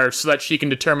 or so that she can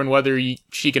determine whether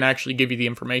she can actually give you the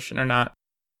information or not.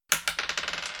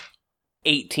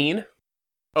 18.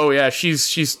 Oh yeah,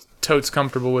 she's totes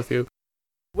comfortable with you.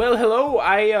 Well, hello.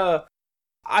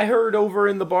 I heard over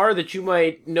in the bar that you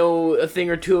might know a thing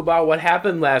or two about what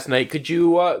happened last night. Could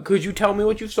you tell me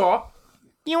what you saw?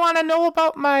 You want to know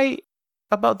about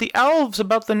the elves,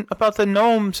 about the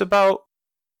gnomes,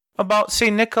 about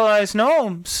St. Nikolai's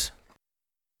gnomes?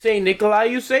 St. Nikolai,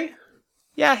 you say?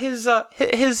 Yeah, his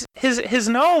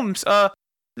gnomes.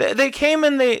 They came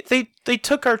and they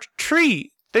took our tree.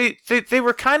 They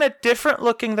were kind of different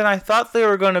looking than I thought they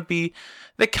were going to be.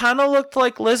 They kind of looked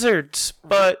like lizards,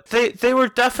 but they were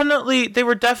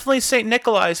definitely St.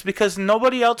 Nikolai's because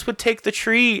nobody else would take the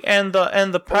tree and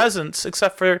the presents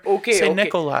except for St.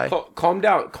 Nikolai. Calm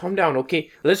down,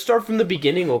 okay? Let's start from the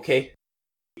beginning, okay?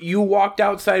 You walked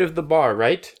outside of the bar,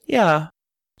 right? Yeah.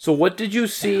 So what did you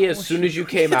see as soon as you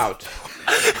came out?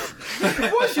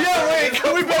 Yeah, wait,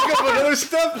 can we back up another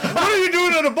step? What are you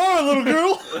doing at a bar, little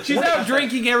girl? She's out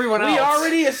drinking everyone else. We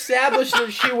already established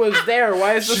that she was there.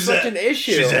 Why is this such an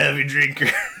issue? She's a heavy drinker.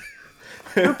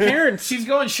 Her parents. She's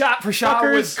going shot for shot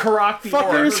with Karak the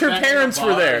Fuckers, her parents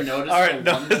were there. Notice Alright, the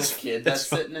no, one little it's- kid that's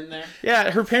sitting in there.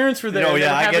 Yeah, her parents were there. No, They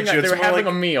yeah, were I having get you. They It's were more having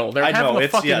like- a meal. They're I having know, a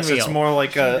it's fucking meal. it's more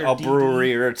like a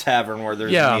brewery or a tavern where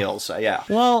there's Yeah. meals. Yeah.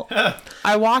 Well,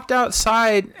 I walked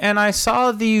outside and I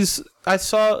saw these. I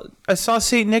saw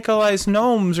Saint Nikolai's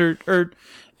gnomes,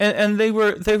 and they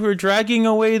were dragging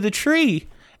away the tree,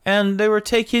 and they were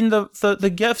taking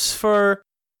the gifts for.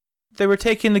 They were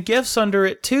taking the gifts under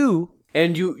it too.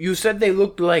 And you said they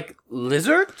looked like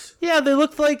lizards? Yeah, they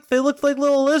looked like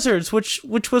little lizards, which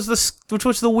was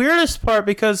the weirdest part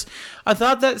because I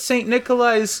thought that Saint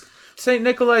Nikolai's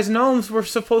gnomes were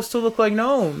supposed to look like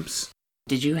gnomes.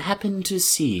 Did you happen to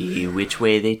see which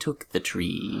way they took the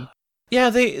tree? Yeah,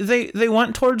 they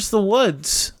went towards the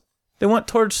woods. They went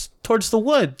towards the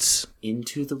woods.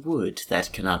 Into the wood.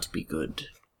 That cannot be good.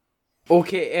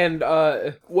 Okay, and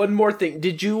one more thing.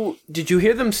 Did you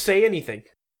hear them say anything?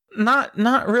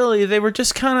 Not really. They were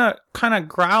just kind of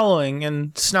growling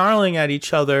and snarling at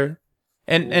each other,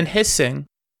 and hissing.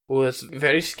 Well, it's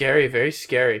very scary. Very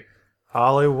scary.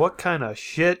 Holly, what kind of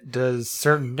shit does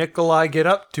Sir Nikolai get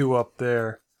up to up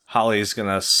there? Holly's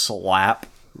gonna slap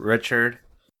Richard.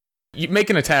 You make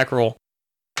an attack roll.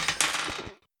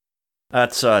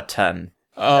 That's 10.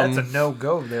 That's a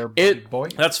no-go there, boy.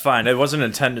 That's fine. It wasn't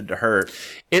intended to hurt.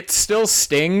 It still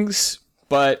stings,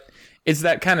 but it's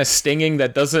that kind of stinging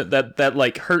that doesn't that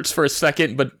like hurts for a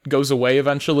second but goes away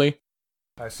eventually.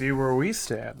 I see where we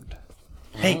stand.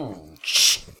 Hey,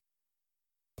 shh.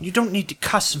 You don't need to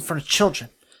cuss in front of children.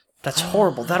 That's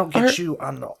horrible. That'll get you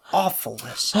on the awful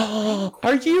list.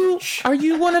 Are you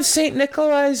one of Saint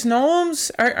Nikolai's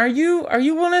gnomes? Are you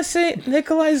one of Saint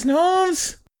Nikolai's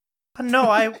gnomes?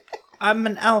 No, I'm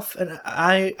an elf, and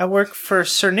I work for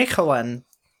Sir Nicolin.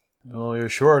 Well, you're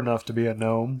sure enough to be a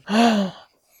gnome.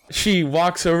 She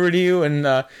walks over to you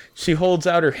and she holds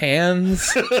out her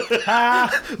hands. But I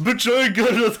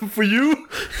got nothing for you.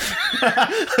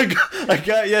 I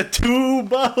got you 2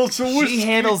 bottles of whiskey. She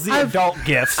handles the adult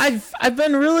gifts. I've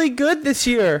been really good this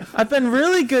year.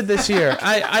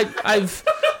 I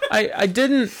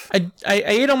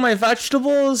ate all my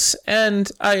vegetables and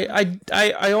I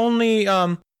only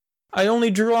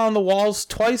drew on the walls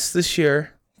twice this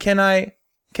year. Do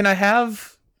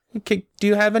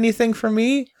you have anything for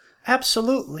me?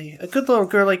 Absolutely. A good little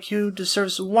girl like you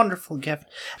deserves a wonderful gift.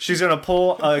 She's gonna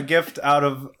pull a gift out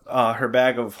of her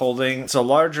bag of holding. It's a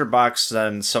larger box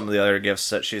than some of the other gifts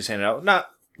that she's handed out. Not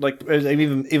like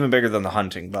even bigger than the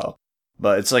hunting bow,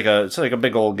 but it's like a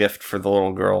big old gift for the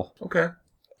little girl. Okay.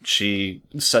 She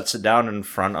sets it down in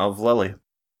front of Lily.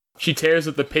 She tears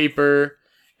at the paper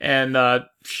and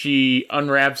she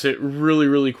unwraps it really,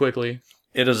 really quickly.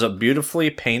 It is a beautifully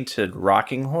painted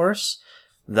rocking horse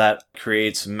that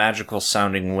creates magical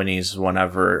sounding whinnies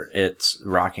whenever it's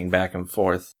rocking back and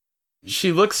forth.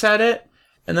 She looks at it,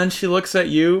 and then she looks at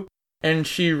you, and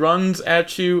she runs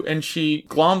at you, and she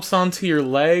glomps onto your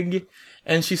leg,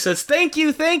 and she says, "Thank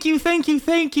you, thank you, thank you,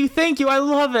 thank you, thank you, I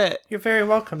love it." You're very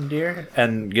welcome, dear.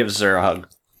 And gives her a hug.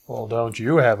 Well, don't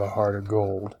you have a heart of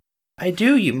gold? I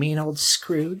do, you mean old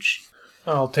Scrooge.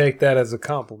 I'll take that as a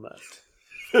compliment.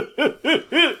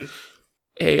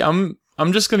 Hey,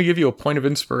 I'm just gonna give you a point of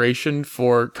inspiration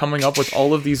for coming up with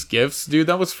all of these gifts, dude.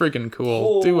 That was freaking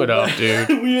cool. Do it up, dude.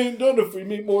 We ain't done if we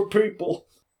meet more people.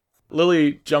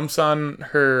 Lily jumps on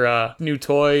her new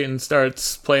toy and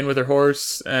starts playing with her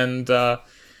horse, and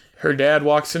her dad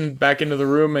walks back into the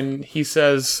room, and he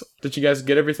says, "Did you guys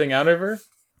get everything out of her?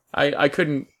 I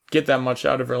couldn't get that much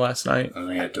out of her last night."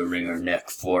 I had to wring her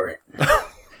neck for it.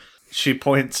 She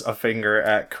points a finger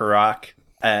at Karak,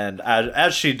 and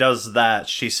as she does that,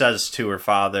 she says to her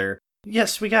father,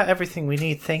 Yes, we got everything we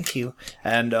need, thank you.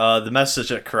 and the message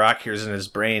that Karak hears in his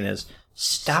brain is,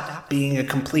 Stop being a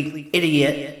complete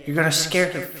idiot. You're gonna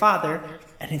scare your father,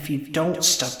 and if you don't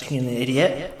stop being an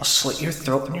idiot, I'll slit your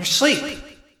throat in your sleep.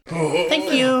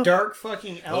 Thank you. Dark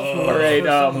fucking elf. All right,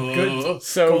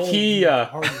 so he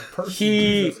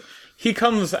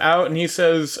comes out and he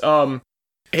says,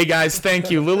 "Hey guys, thank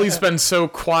you. Lily's been so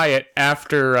quiet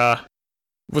after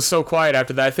was so quiet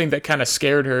after that. I think that kind of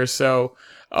scared her. So,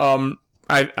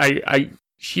 I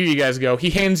here you guys go." He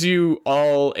hands you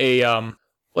all a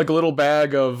like a little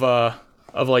bag of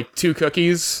like 2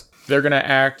 cookies. They're gonna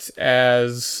act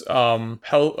as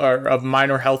health or of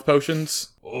minor health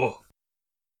potions. Oh,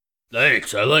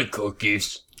 thanks. I like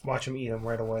cookies. Watch him eat them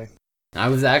right away. I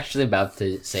was actually about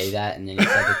to say that, and then you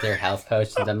said that they're health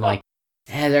potions. I'm like,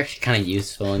 Yeah, they're actually kind of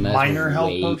useful. And Minor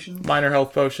health potion? Minor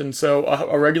health potion. So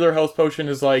a regular health potion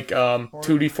is like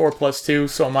 2d4 plus 2,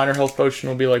 so a minor health potion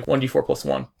will be like 1d4 plus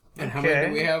 1. And how many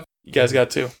do we have? You guys got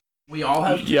 2. We all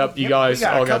have. Yep, you guys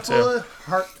all got 2. We got a couple of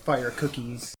Heartfire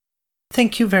cookies.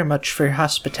 Thank you very much for your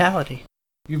hospitality.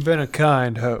 You've been a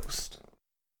kind host.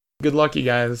 Good luck, you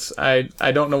guys. I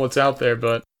don't know what's out there,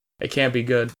 but it can't be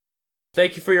good.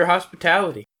 Thank you for your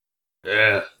hospitality.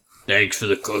 Yeah, thanks for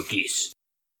the cookies.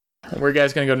 Where are you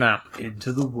guys gonna go now?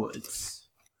 Into the woods.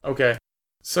 Okay.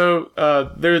 So,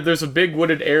 there's a big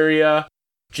wooded area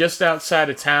just outside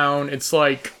of town. It's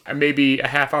like maybe a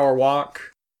half-hour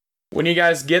walk. When you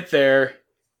guys get there,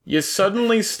 you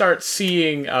suddenly start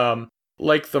seeing,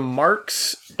 like the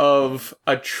marks of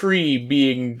a tree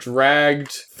being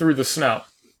dragged through the snow.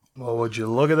 Well, would you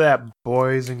look at that,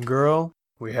 boys and girl?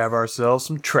 We have ourselves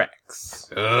some tracks.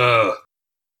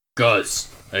 Gus,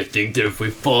 I think that if we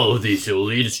follow these, it'll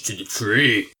lead us to the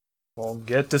tree. Well,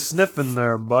 get to sniffing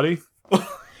there, buddy.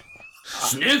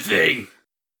 Sniffing?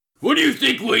 What do you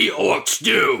think we orcs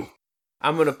do?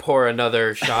 I'm gonna pour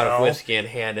another shot of whiskey and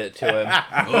hand it to him.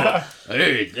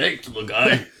 Hey, thanks, little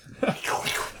guy.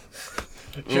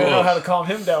 Sure know how to calm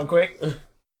him down quick.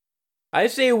 I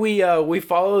say we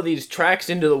follow these tracks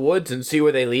into the woods and see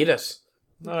where they lead us.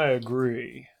 I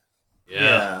agree.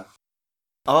 Yeah.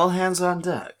 All hands on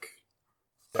deck.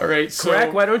 All right, so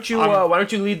Crack, why don't you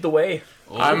lead the way?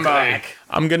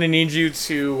 I'm gonna need you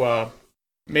to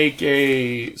make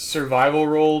a survival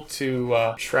roll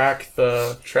to track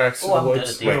the tracks of the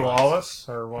woods. Wait, Wallace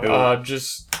or what?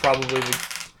 Just probably the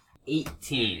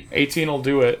 18. 18 will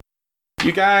do it.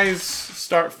 You guys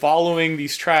start following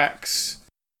these tracks.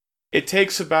 It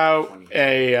takes about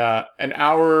an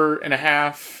hour and a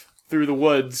half through the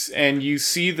woods, and you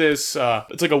see this.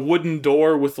 It's like a wooden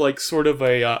door with like sort of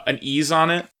an ease on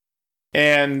it,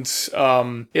 and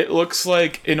it looks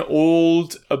like an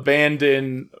old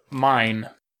abandoned mine.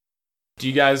 Do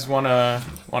you guys wanna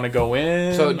go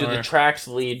in? So do the tracks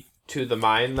lead to the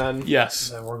mine then?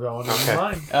 Yes. Then we're going to the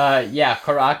mine. Yeah,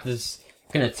 Karak is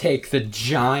gonna take the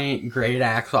giant great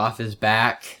axe off his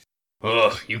back.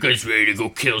 You guys ready to go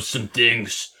kill some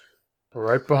things?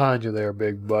 Right behind you there,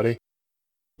 big buddy.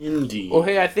 Indeed. Well,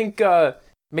 hey, I think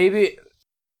maybe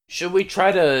should we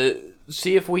try to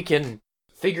see if we can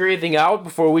figure anything out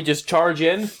before we just charge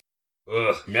in?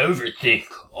 Never think,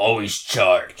 always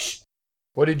charge.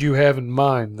 What did you have in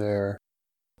mind there?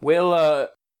 Well,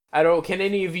 I don't. Can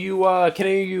any of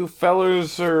you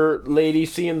fellas or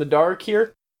ladies see in the dark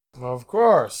here? Of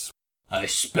course. I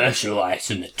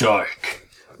specialize in the dark.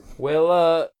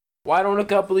 Well, why don't a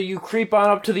couple of you creep on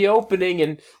up to the opening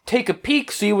and take a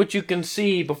peek, see what you can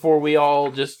see before we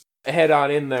all just head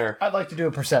on in there? I'd like to do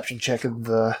a perception check of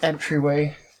the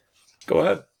entryway. Go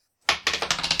ahead.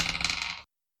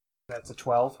 That's a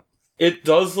 12. It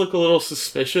does look a little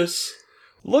suspicious.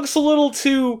 Looks a little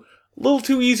too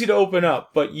easy to open up,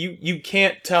 but you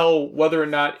can't tell whether or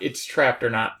not it's trapped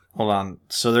or not. Hold on.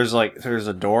 So there's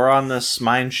a door on this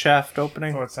mine shaft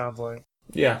opening? What it sounds like.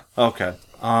 Yeah. Okay.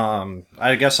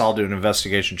 I guess I'll do an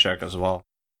investigation check as well.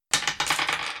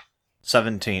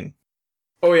 17.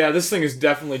 Oh yeah, this thing is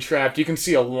definitely trapped. You can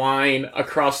see a line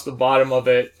across the bottom of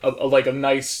it, like a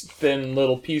nice thin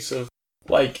little piece of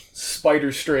like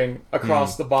spider string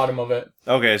across the bottom of it.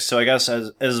 Okay, so I guess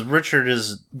as Richard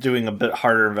is doing a bit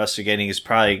harder investigating, he's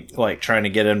probably like trying to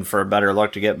get in for a better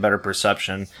look to get better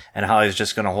perception, and Holly's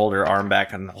just going to hold her arm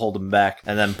back and hold him back,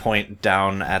 and then point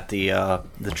down at the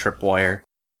tripwire.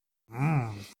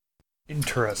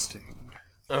 Interesting.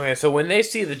 Okay, so when they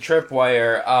see the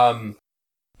tripwire,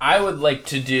 I would like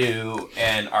to do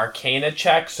an Arcana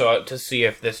check to see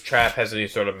if this trap has any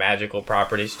sort of magical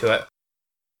properties to it.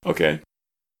 Okay.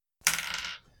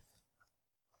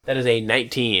 That is a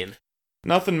 19.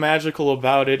 Nothing magical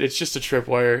about it. It's just a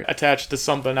tripwire attached to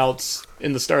something else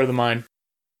in the start of the mine.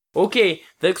 Okay,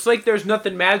 looks like there's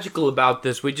nothing magical about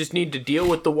this. We just need to deal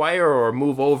with the wire or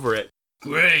move over it.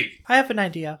 Great. I have an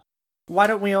idea. Why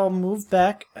don't we all move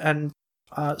back and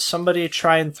somebody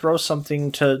try and throw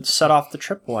something to set off the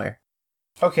tripwire?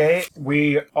 Okay,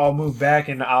 we all move back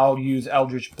and I'll use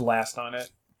Eldritch Blast on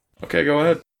it. Okay, go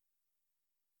ahead.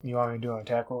 You want me to do an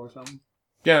attack roll or something?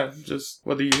 Yeah, just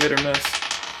whether you hit or miss.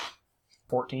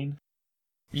 14.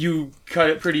 You cut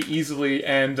it pretty easily,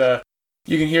 and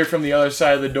you can hear from the other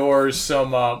side of the doors some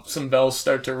bells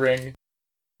start to ring.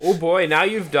 Oh boy, now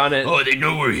you've done it. Oh, they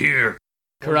know we're here.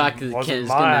 Karak is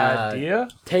gonna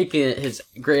take his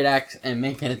great axe and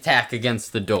make an attack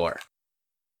against the door.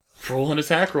 Roll an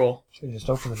attack roll. Should just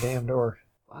open the damn door.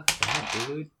 Fuck that,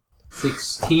 dude.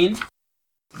 16.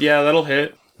 Yeah, that'll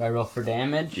hit. Do I roll for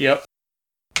damage? Yep.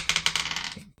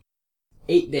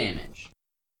 8 damage.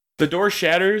 The door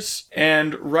shatters,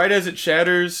 and right as it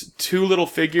shatters, 2 little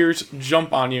figures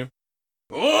jump on you.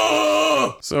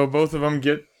 Oh! So both of them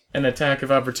get an attack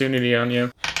of opportunity on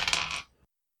you.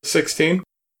 16.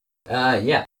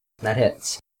 Yeah, that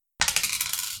hits.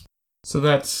 So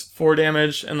that's 4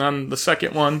 damage, and then the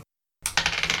second one,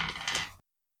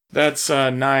 that's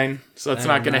 9, so that's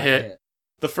not going to hit.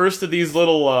 The first of these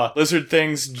little lizard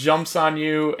things jumps on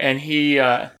you, and he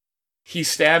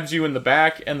stabs you in the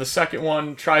back, and the second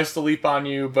one tries to leap on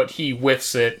you, but he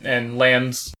whiffs it and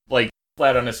lands, like,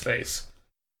 flat on his face.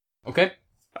 Okay.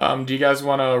 Do you guys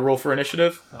want to roll for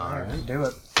initiative? Alright, do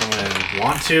it. I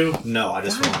want to? No, I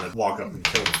just want to walk up and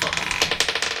kill the fucker.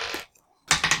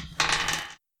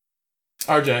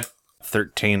 RJ.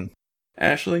 13.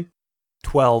 Ashley.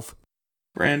 12.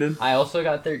 Brandon. I also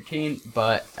got 13,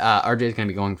 but RJ's going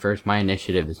to be going first. My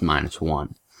initiative is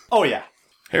 -1. Oh, yeah.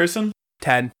 Harrison.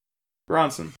 10.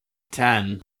 Bronson.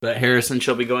 10. But Harrison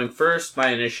shall be going first. My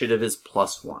initiative is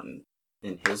 +1.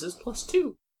 And his is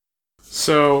 +2.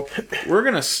 So, we're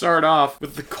going to start off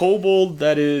with the kobold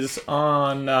that is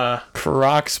on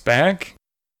Karok's back.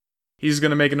 He's going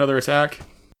to make another attack.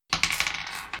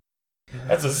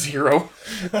 That's a 0.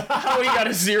 How he got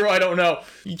a 0, I don't know.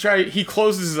 He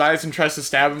closes his eyes and tries to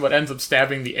stab him, but ends up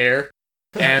stabbing the air.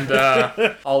 And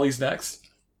Ollie's next.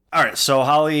 Alright, so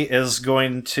Holly is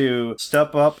going to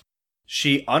step up.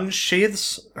 She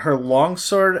unsheaths her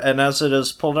longsword, and as it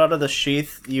is pulled out of the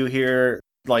sheath, you hear,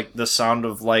 like, the sound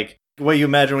of, like, what you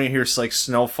imagine when you hear, like,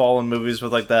 snowfall in movies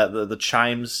with, like, that the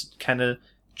chimes kind of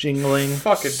jingling.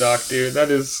 Fuck it, Doc, dude. That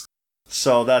is...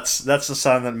 So that's the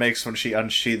sound that makes when she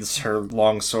unsheathes her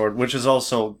longsword, which has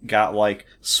also got, like,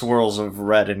 swirls of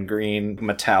red and green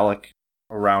metallic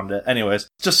around it. Anyways,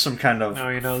 just some kind of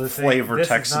flavor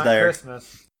text there.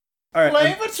 Christmas. All right,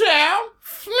 Flavor Town!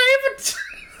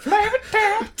 Flavor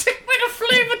Town! Take me to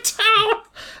Flavor Town!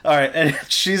 Alright, and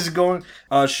she's going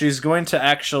to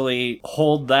actually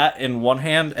hold that in one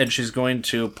hand, and she's going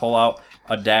to pull out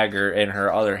a dagger in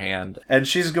her other hand. And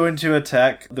she's going to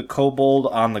attack the kobold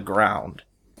on the ground.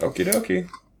 Okie dokie.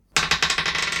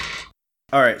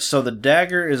 Alright, so the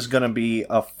dagger is going to be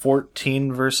a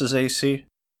 14 versus AC.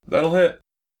 That'll hit.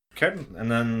 Okay,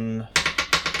 and then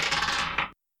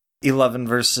 11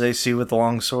 versus AC with the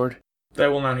longsword.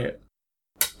 That will not hit.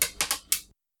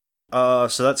 So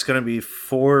that's going to be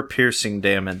 4 piercing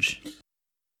damage.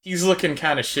 He's looking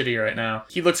kind of shitty right now.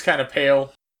 He looks kind of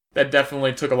pale. That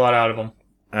definitely took a lot out of him.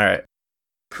 Alright.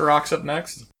 Karok's up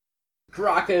next.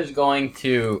 Karaka is going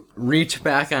to reach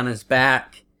back on his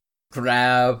back,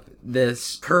 grab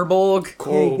this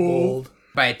kobold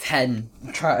by 10,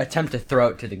 attempt to throw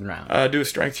it to the ground. Do a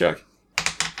strength check.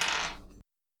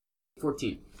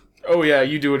 14. Oh yeah,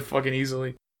 you do it fucking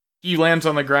easily. He lands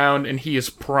on the ground and he is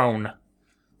prone.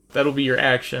 That'll be your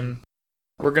action.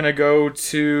 We're gonna go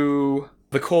to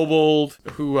the kobold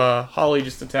who Holly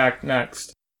just attacked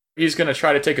next. He's gonna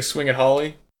try to take a swing at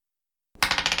Holly.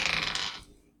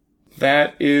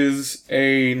 That is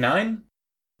a 9?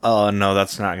 Oh, no,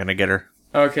 that's not gonna get her.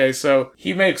 Okay, so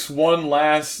he makes one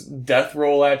last death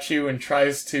roll at you and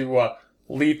tries to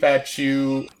leap at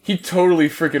you. He totally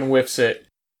freaking whiffs it.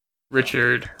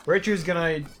 Richard's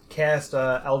gonna cast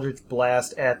Eldritch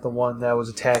Blast at the one that was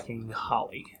attacking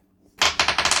Holly.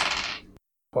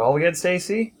 12 against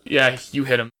AC? Yeah, you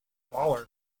hit him. Baller.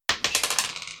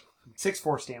 6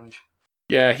 force damage.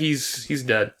 Yeah, he's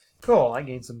dead. Cool, I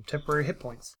gained some temporary hit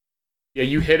points. Yeah,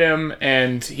 you hit him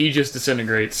and he just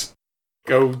disintegrates.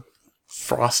 Go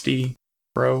Frosty,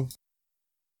 bro.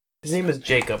 His name is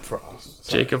Jacob Frost.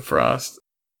 Jacob Frost.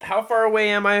 How far away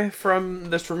am I from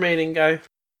this remaining guy?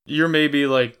 You're maybe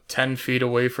like 10 feet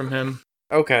away from him.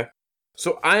 Okay.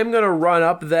 So I'm going to run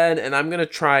up then, and I'm going to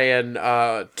try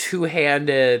and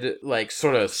two-handed, like,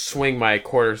 sort of swing my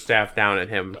quarterstaff down at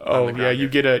him. Oh, yeah, you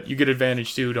get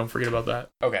advantage too. Don't forget about that.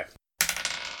 Okay.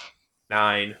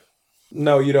 9.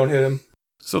 No, you don't hit him.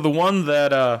 So the one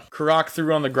that Karok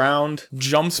threw on the ground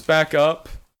jumps back up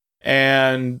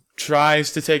and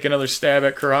tries to take another stab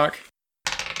at Karok.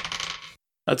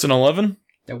 That's an 11.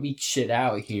 That weak shit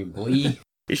out here, boy.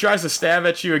 He tries to stab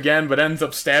at you again, but ends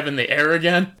up stabbing the air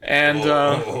again. And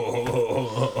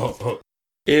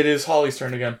it is Holly's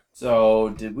turn again. So,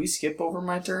 did we skip over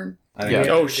my turn? Yeah.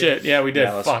 Oh, shit. Yeah, we did.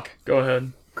 Yeah, Fuck. Go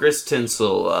ahead. Chris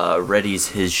Tinsel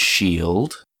readies his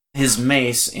shield, his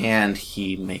mace, and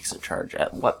he makes a charge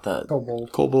at what the...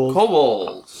 Kobold.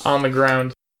 Kobold. On the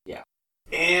ground. Yeah.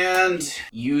 And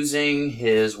using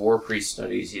his War Priest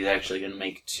studies, he's actually going to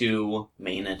make 2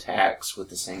 main attacks with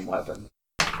the same weapon.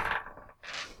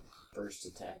 First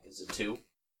attack is a 2.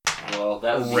 Well,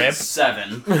 that would be Rip.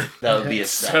 7. That would be a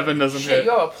 7. 7 doesn't Shit, hit.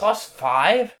 you have a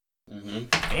 +5? Mm-hmm.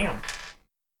 Damn.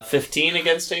 15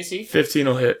 against AC? 15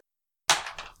 will hit.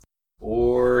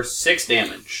 Or 6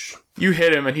 damage. You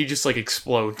hit him and he just like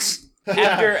explodes.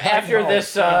 After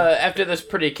this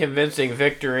pretty convincing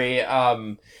victory,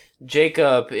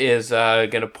 Jacob is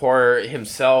gonna pour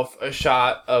himself a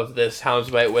shot of this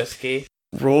Houndsbite whiskey.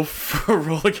 Roll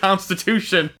a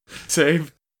Constitution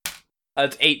save.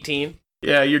 That's 18.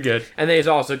 Yeah, you're good. And then he's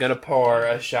also gonna pour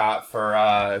a shot for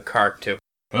Kark too.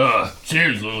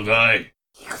 Cheers, little guy.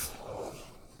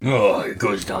 Oh, it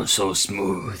goes down so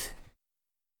smooth.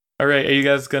 All right, are you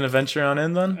guys gonna venture on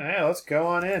in then? Yeah, let's go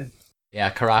on in. Yeah,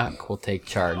 Karak will take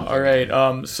charge. All right.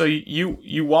 So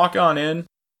you walk on in.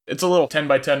 It's a little 10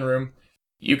 by 10 room.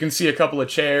 You can see a couple of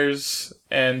chairs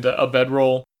and a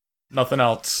bedroll. Nothing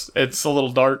else. It's a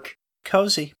little dark.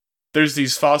 Cozy. There's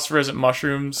these phosphorescent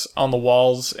mushrooms on the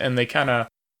walls, and they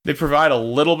provide a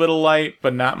little bit of light,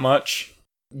 but not much.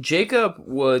 Jacob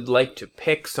would like to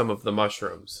pick some of the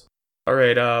mushrooms. All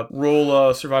right. Roll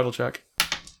a survival check.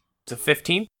 It's a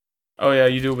 15. Oh yeah,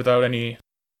 you do it without any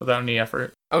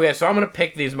effort. Okay, so I'm gonna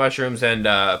pick these mushrooms and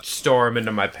store them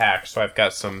into my pack, so I've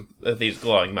got some of these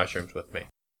glowing mushrooms with me.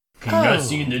 You're not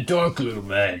seeing the dark, little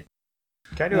man.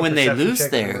 When they lose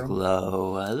their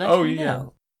glow, let you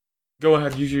know. Go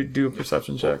ahead, you should do a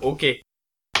perception check. Okay.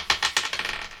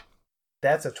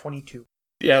 That's a 22.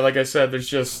 Yeah, like I said, there's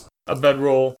just a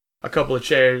bedroll, a couple of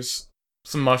chairs,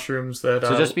 some mushrooms that...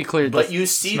 So just be clear. But you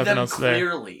see them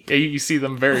clearly. Yeah, you see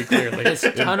them very clearly. This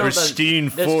tunnel Pristine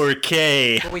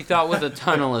 4K. What we thought was a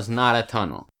tunnel is not a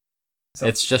tunnel.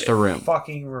 It's just a room.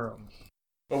 Fucking room.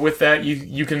 But with that,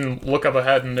 you can look up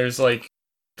ahead and there's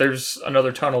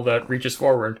another tunnel that reaches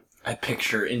forward. I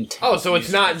picture intense. Oh, so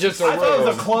it's not just a room. I thought it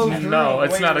was a closed room. No,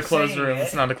 it's the way not a you're closed saying room. it.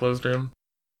 It's not a closed room.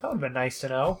 That would have been nice to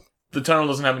know. The tunnel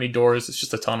doesn't have any doors. It's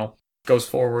just a tunnel. Goes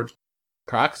forward.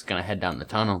 Karak's gonna head down the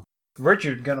tunnel.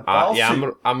 Richard gonna follow Yeah,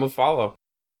 suit. I'm gonna follow.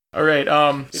 All right.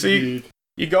 So you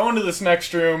go into this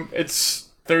next room. It's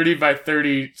 30 by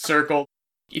 30 circle.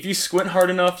 If you squint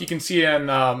hard enough, you can see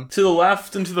to the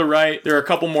left and to the right, there are a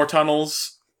couple more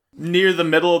tunnels. Near the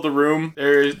middle of the room,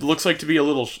 there looks like to be a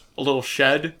little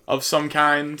shed of some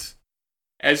kind.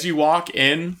 As you walk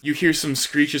in, you hear some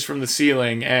screeches from the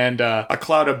ceiling, and a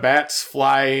cloud of bats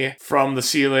fly from the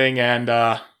ceiling and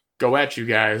go at you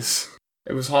guys.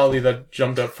 It was Holly that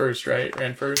jumped up first, right?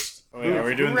 Ran first? Wait, are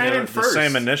we doing who ran in the first?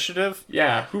 same initiative?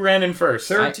 Yeah, who ran in first?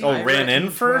 13. ran in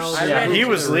first? Yeah, he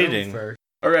was leading.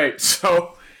 Alright,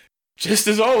 so, just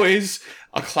as always,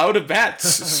 a cloud of bats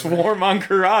swarm on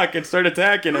Karak and start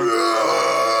attacking him.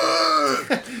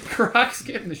 Karak's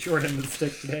getting the short end of the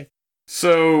stick today.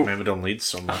 So, Maybe don't lead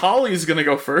so much. Holly's gonna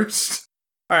go first.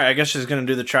 Alright, I guess she's gonna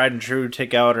do the tried and true,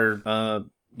 take out her,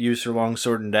 use her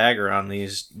longsword and dagger on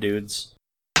these dudes.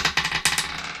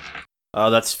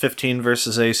 That's 15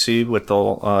 versus AC with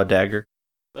the dagger.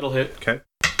 That'll hit. Okay.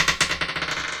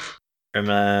 And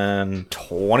then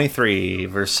 23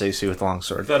 versus AC with the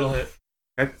longsword. That'll hit.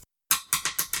 Okay.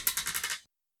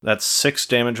 That's 6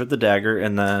 damage with the dagger,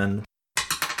 and then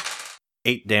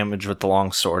 8 damage with the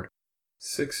longsword.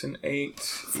 6 and 8.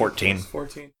 14.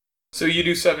 14. So you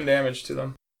do 7 damage to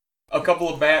them. A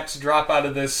couple of bats drop out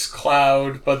of this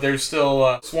cloud, but they're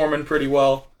still swarming pretty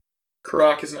well.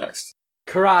 Karak is next.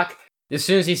 Karak, as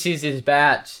soon as he sees these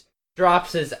bats,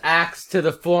 drops his axe to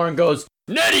the floor and goes,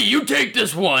 "Nettie, you take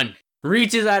this one!"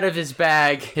 Reaches out of his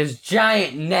bag, his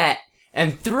giant net,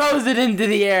 and throws it into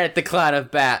the air at the cloud of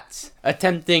bats,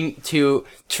 attempting to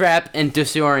trap and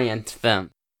disorient them.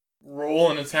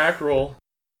 Roll an attack roll.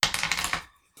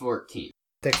 14.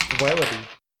 Dexterity.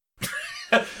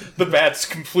 The bats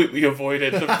completely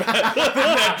avoided. The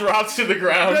net drops to the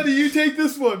ground. Nettie, you take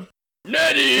this one.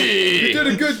 Nettie! You did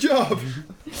a good job.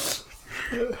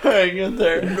 Hang in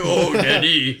there. No,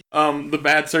 Nettie. The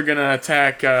bats are gonna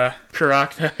attack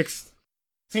Karak next.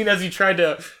 Seeing as he tried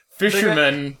to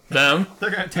fisherman them to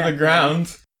the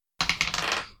ground,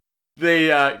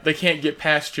 they can't get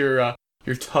past your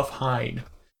tough hide.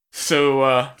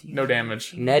 So no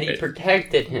damage. Nettie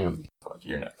protected him.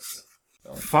 You're next.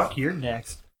 Fuck, you're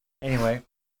next. Anyway,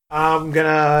 I'm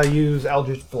gonna use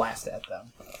Eldritch Blast at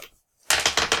them.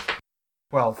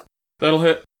 12. That'll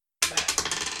hit.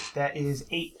 That is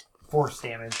 8 force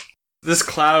damage. This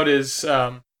cloud is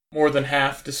more than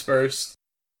half dispersed.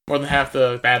 More than half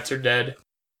the bats are dead.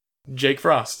 Jake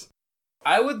Frost.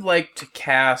 I would like to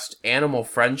cast Animal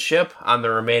Friendship on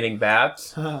the remaining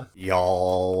bats.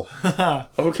 Y'all.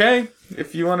 Okay,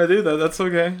 if you want to do that, that's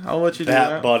okay. I'll let you do Bat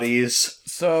that. buddies.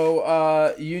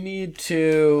 So, you need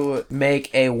to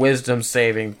make a Wisdom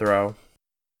saving throw.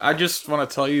 I just want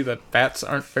to tell you that bats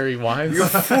aren't very wise. You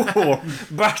fool!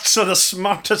 Bats are the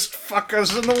smartest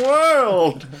fuckers in the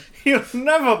world! You'll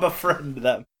never befriend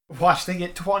them. Watch, they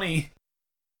get 20.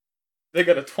 They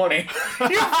got a 20. You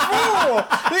fool!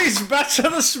 These bats are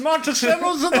the smartest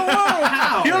animals in the world!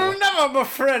 How? You'll never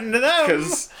befriend them!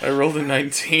 Because I rolled a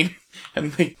 19.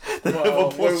 And they have a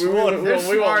plus one. We won't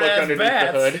look underneath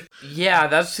bats. the hood. Yeah,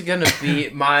 that's gonna be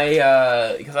my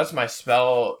because that's my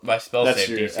spell That's save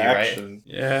your DC, action.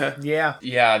 Yeah. Yeah,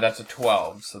 Yeah, that's a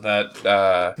 12. So that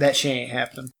that shit ain't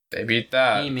happening. they beat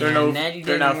that. Hey, man, They're no- Natty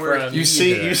they're didn't not work friends.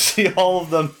 You see all of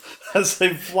them as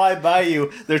they fly by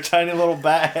you, their tiny little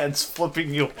bat heads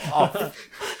flipping you off.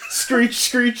 Screech,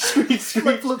 screech, screech,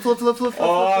 screech. Flip, flip, flip, flip,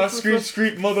 Oh, screech,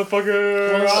 screech,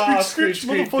 motherfucker! Ah, screech,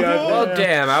 motherfucker. God. Well,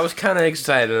 damn, I was kind of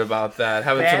excited about that,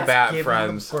 having some bat give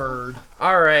friends. me the bird.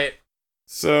 All right.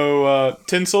 So,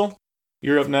 Tinsel,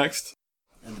 you're up next.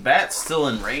 And the bat's still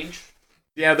in range.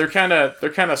 Yeah, they're kind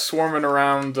of swarming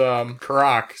around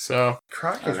Karak. So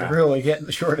Croc is really getting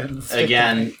the short end of the stick.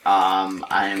 Again,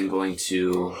 I am going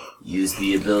to use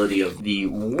the ability of the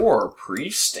War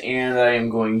Priest, and I am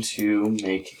going to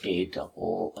make a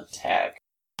double attack.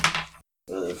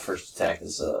 The first attack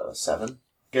is 7.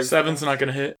 7's not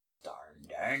gonna hit. Darn.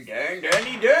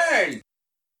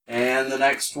 And the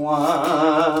next one...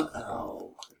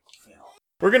 Oh, critical fail.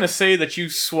 We're gonna say that you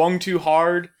swung too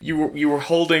hard. You were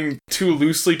holding too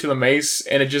loosely to the mace,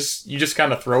 and you just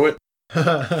kind of throw it.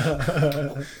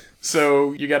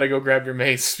 So you gotta go grab your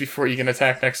mace before you can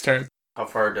attack next turn. How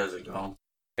far does it go?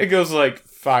 It goes like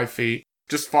 5 feet,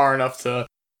 just far enough to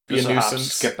be Just a a hop,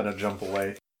 nuisance. skip, and a jump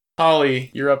away. Holly,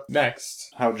 you're up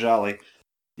next. How jolly.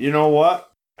 You know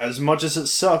what? As much as it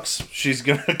sucks, she's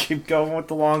gonna keep going with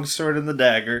the longsword and the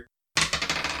dagger.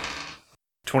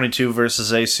 22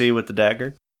 versus AC with the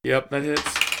dagger. Yep, that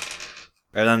hits.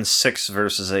 And then 6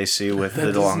 versus AC with That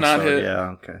the does not longsword. hit. Yeah,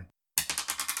 okay.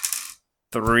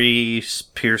 3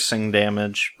 piercing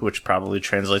damage, which probably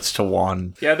translates to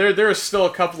 1. Yeah, there are still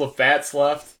a couple of bats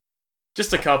left.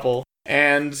 Just a couple.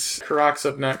 And Karak's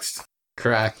up next.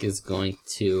 Karak is going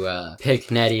to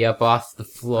pick Nettie up off the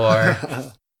floor,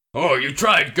 Oh, you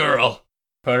tried, girl.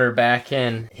 put her back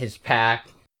in his pack,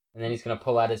 and then he's going to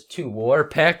pull out his 2 war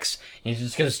picks, and he's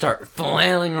just going to start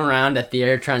flailing around at the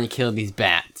air trying to kill these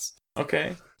bats.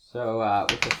 Okay. So,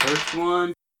 with the first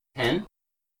one, 10.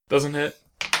 Doesn't hit.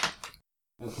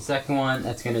 With the second one,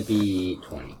 that's going to be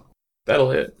 20. That'll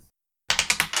hit.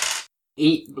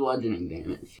 8 bludgeoning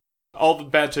damage. All the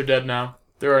bats are dead now.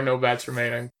 There are no bats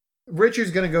remaining.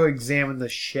 Richard's gonna go examine the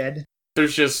shed.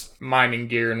 There's just mining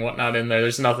gear and whatnot in there.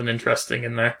 There's nothing interesting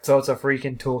in there. So it's a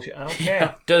freaking tool shed.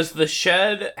 Okay. Does the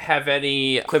shed have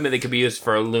any equipment that could be used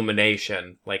for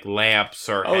illumination, like lamps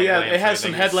or? Oh yeah, headlamps it or has some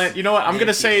anything? headlamp. You know what? I'm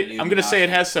gonna say Illuminati. it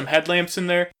has some headlamps in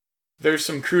there. There's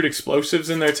some crude explosives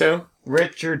in there too.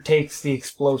 Richard takes the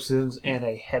explosives and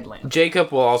a headlamp.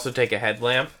 Jacob will also take a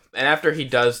headlamp, and after he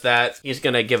does that, he's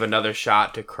gonna give another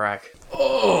shot to Crack.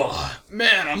 Oh,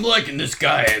 man, I'm liking this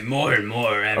guy more and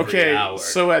more every Okay, hour.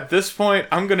 so at this point,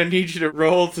 I'm gonna need you to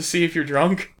roll to see if you're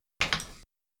drunk.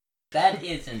 That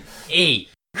is an 8.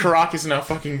 Karak is now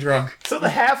fucking drunk. So the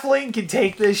halfling can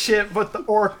take this shit, but the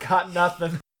orc got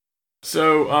nothing.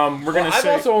 So we're gonna I've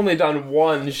say also only done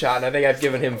one shot, and I think I've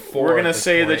given him 4. we're gonna at this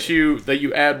say point. that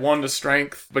you add 1 to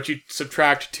strength, but you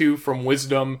subtract 2 from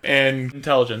wisdom and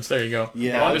intelligence. There you go.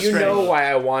 Yeah. 1 to You strength. know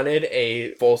why I wanted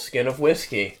a full skin of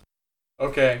whiskey.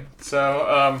 Okay,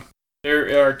 so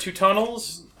there are 2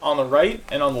 tunnels on the right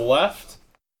and on the left.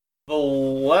 The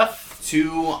left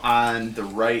 2 on the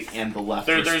right and the left,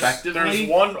 respectively. there's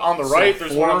 1 on the So right.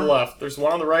 There's 1 on the 4? left. There's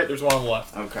 1 on the right. There's 1 on the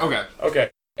left. Okay. Okay.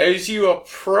 As you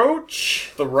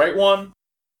approach the right one,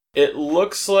 it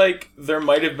looks like there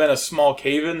might have been a small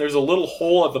cave-in. There's a little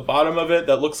hole at the bottom of it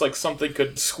that looks like something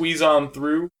could squeeze on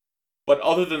through. But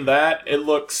other than that, it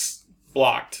looks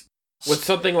blocked. Would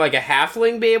something like a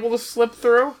halfling be able to slip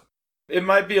through? It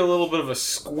might be a little bit of a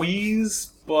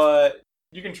squeeze, but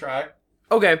you can try.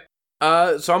 Okay.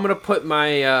 So I'm gonna put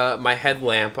my my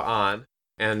headlamp on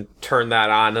and turn that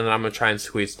on, and then I'm gonna try and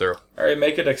squeeze through. Alright,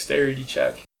 make a dexterity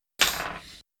check.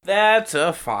 That's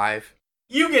a 5.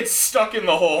 You get stuck in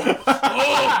the hole.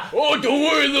 Oh, don't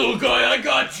worry, little guy, I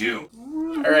got you.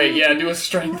 Alright, yeah, do a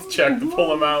strength check to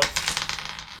pull him out.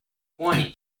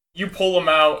 20. You pull him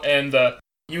out, and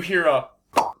you hear a...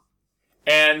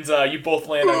 And you both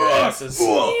land on your asses.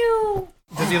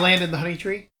 Does he land in the honey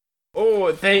tree?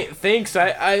 Oh, thanks.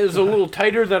 I was a little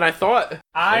tighter than I thought.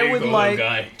 I There you would go, like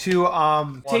guy.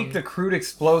 to take the crude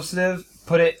explosive,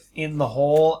 put it in the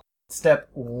hole, step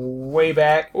way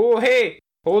back. Oh, hey,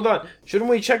 hold on. Shouldn't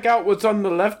we check out what's on the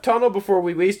left tunnel before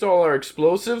we waste all our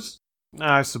explosives?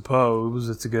 I suppose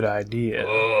it's a good idea.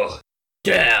 Oh,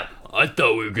 damn. I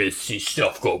thought we were gonna see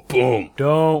stuff go boom.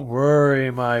 Don't worry,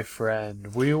 my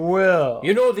friend. We will.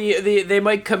 You know, they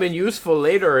might come in useful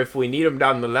later if we need them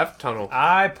down the left tunnel.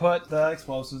 I put the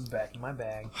explosives back in my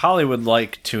bag. Holly would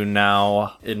like to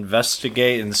now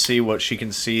investigate and see what she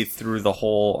can see through the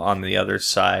hole on the other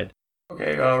side.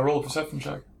 Okay, roll a perception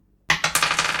check.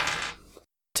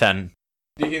 10.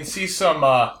 You can see some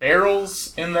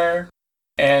barrels in there,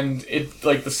 and it's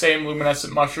like the same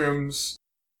luminescent mushrooms.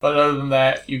 But other than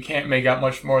that, you can't make out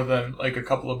much more than like a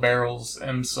couple of barrels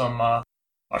and some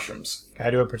mushrooms. Can I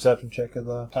do a perception check of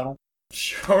the tunnel?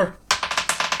 Sure.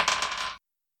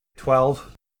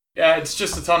 12. Yeah, it's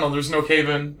just a tunnel. There's no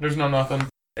cave-in. There's no nothing.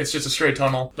 It's just a straight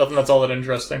tunnel. Nothing that's all that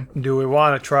interesting. Do we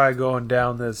want to try going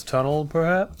down this tunnel,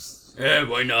 perhaps? Yeah,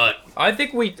 why not? I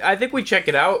think we check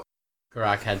it out.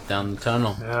 Karak heads down the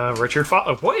tunnel. Richard,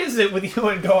 what is it with you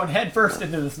and going headfirst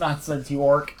into this nonsense, you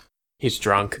orc? He's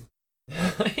drunk.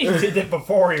 He did it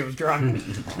before he was drunk.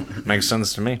 Makes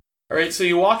sense to me. Alright, so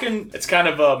you walk in, it's kind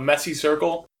of a messy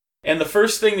circle, and the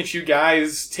first thing that you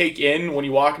guys take in when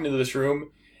you walk into this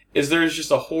room is there's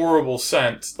just a horrible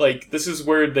scent. Like, this is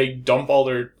where they dump all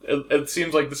their, it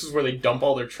seems like this is where they dump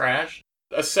all their trash.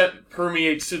 A scent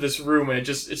permeates to this room, and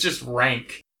it's just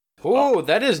rank. Oh,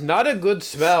 that is not a good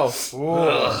smell.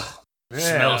 Ugh,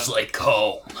 smells like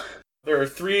home. There are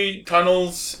 3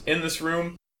 tunnels in this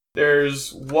room.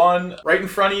 There's one right in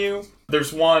front of you,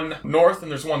 there's one north,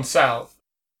 and there's one south.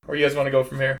 Where do you guys want to go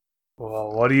from here?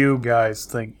 Well, what do you guys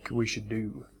think we should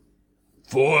do?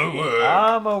 Forward.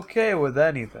 I'm okay with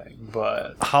anything,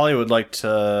 but Holly would like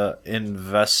to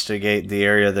investigate the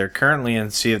area they're currently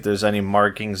in, see if there's any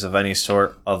markings of any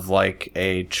sort of like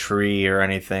a tree or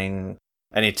anything,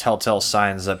 any telltale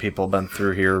signs that people have been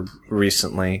through here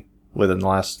recently within the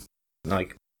last,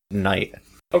 like, night.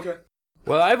 Okay.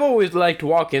 Well, I've always liked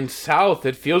walking south.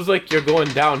 It feels like you're going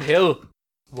downhill.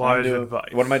 wise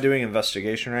advice. What am I doing?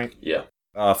 Investigation, right? Yeah.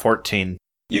 14.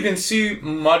 You can see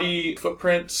muddy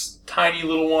footprints, tiny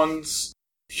little ones,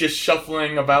 just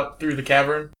shuffling about through the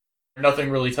cavern. Nothing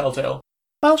really telltale.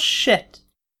 Well, shit.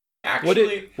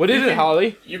 Actually, what is it,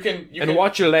 Holly? You can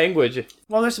watch your language.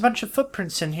 Well, there's a bunch of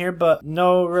footprints in here, but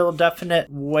no real definite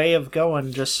way of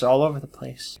going, just all over the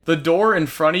place. The door in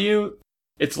front of you,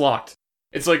 it's locked.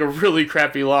 It's like a really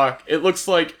crappy lock. It looks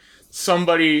like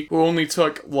somebody who only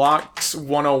took Locks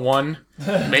 101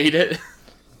 made it.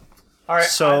 Alright,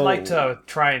 So- I'd like to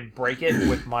try and break it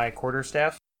with my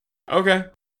quarterstaff. Okay.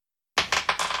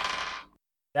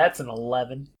 That's an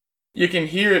 11. You can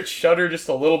hear it shudder just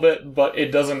a little bit, but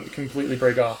it doesn't completely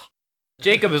break off.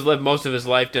 Jacob has lived most of his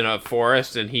life in a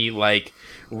forest, and he,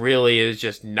 really is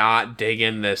just not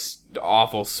digging this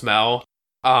awful smell.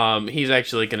 He's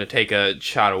actually going to take a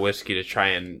shot of whiskey to try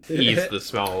and ease the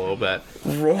smell a little bit.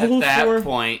 At that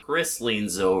point, Chris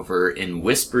leans over and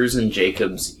whispers in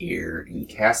Jacob's ear and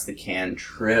casts the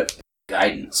cantrip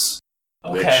Guidance,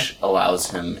 which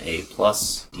allows him a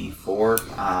plus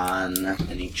D4 on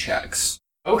any checks.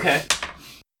 Okay.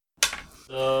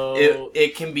 So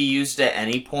it can be used at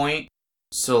any point.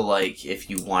 So, if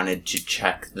you wanted to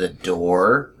check the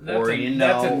door, that's a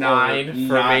 9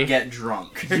 for not me. Get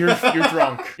drunk. You're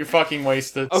drunk. You're fucking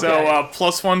wasted. Okay. So,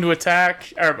 +1 to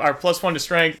attack, or +1 to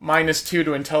strength, -2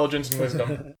 to intelligence and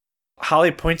wisdom.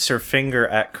 Holly points her finger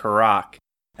at Karak,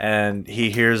 and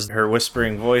he hears her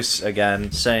whispering voice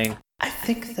again, saying, I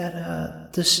think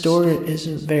that this door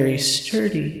isn't very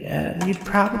sturdy, and you'd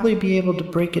probably be able to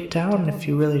break it down if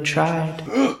you really tried.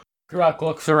 Karak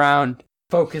looks around,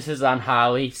 focuses on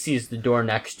Holly, sees the door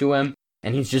next to him,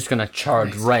 and he's just gonna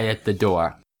charge right at the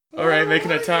door. Alright, make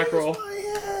an attack roll.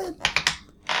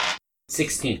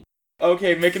 16.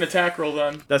 Okay, make an attack roll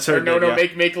then. That's her.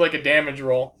 Make like a damage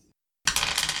roll.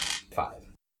 5.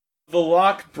 The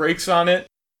lock breaks on it,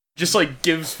 just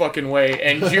gives fucking way,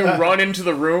 and you run into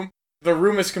the room. The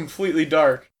room is completely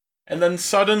dark. And then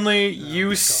suddenly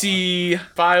you see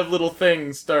 5 little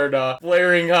things start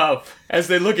flaring up as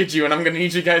they look at you, and I'm gonna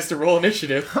need you guys to roll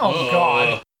initiative. Oh,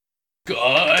 God.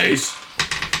 Guys!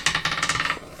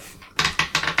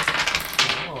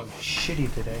 Oh,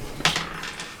 shitty today.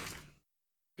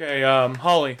 Okay,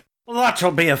 Holly. Well,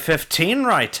 that'll be a 15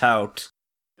 right out.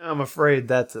 I'm afraid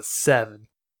that's a 7.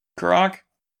 Karak.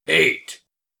 8.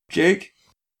 Jake.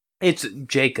 It's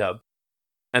Jacob,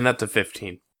 and that's a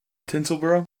 15.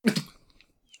 Tinselbro.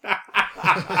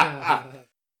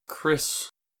 Chris.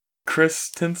 Chris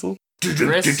Tinsel.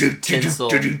 Chris Tinsel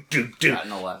got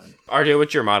an 11. RJ,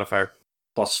 what's your modifier?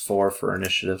 +4 for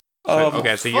initiative.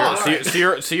 Okay,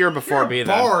 so you're before me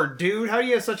then. Bard, dude. How do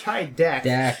you have such high deck?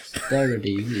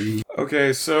 Dexterity.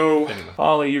 Okay, so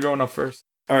Holly, you're going up first.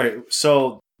 All right,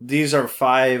 so these are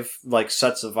 5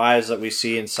 sets of eyes that we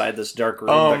see inside this dark room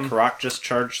that Karak just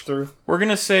charged through. We're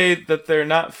gonna say that they're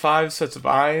not 5 sets of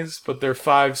eyes, but they're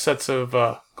 5 sets of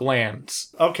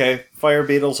glands. Okay, fire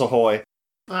beetles ahoy.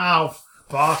 Oh,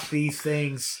 fuck these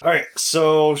things. All right,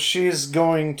 so she's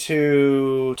going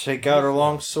to take out her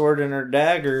longsword and her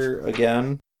dagger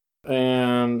again,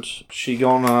 and she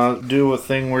gonna do a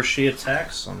thing where she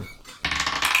attacks them.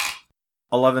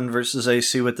 11 versus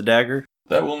AC with the dagger.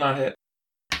 That will not hit.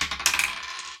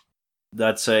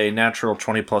 That's a natural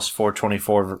 20 plus 4,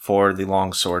 24 for the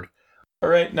longsword.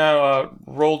 Alright, now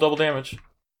roll double damage.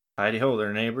 Heidi ho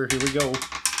there, neighbor. Here we go.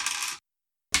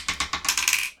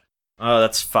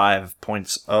 That's 5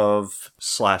 points of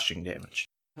slashing damage.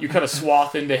 You cut a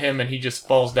swath into him and he just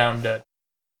falls down dead.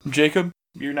 Jacob,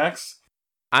 you're next.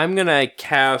 I'm gonna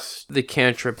cast the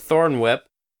cantrip Thorn Whip,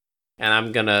 and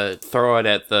I'm gonna throw it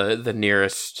at the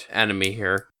nearest enemy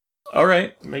here.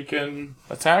 Alright, make an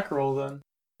attack roll then.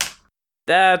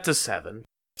 That's a 7.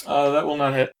 That will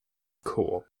not hit.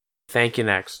 Cool. Thank you,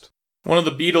 next. One of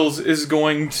the beetles is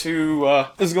going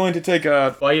to take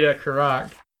a bite at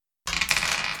Karak.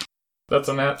 That's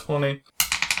a nat 20.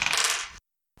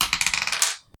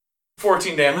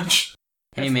 14 damage.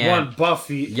 Hey man, One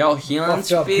Buffy. y'all healing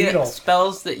buffed up beetle.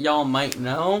 spells that y'all might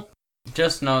know.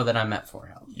 Just know that I'm at 4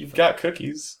 health. You've got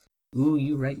cookies. Ooh,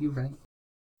 you right.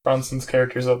 Bronson's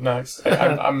character's up next.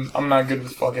 I'm not good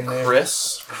with fucking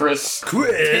names. Chris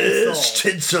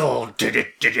Tinsel.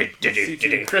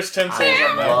 Chris Tinsel's I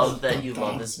up next. love that you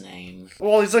love his name.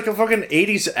 Well, he's like a fucking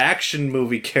 80s action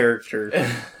movie character.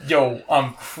 Yo,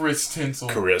 I'm Chris Tinsel.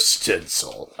 Chris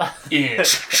Tinsel. Yeah.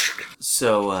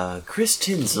 So, Chris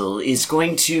Tinsel is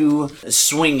going to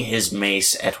swing his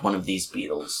mace at one of these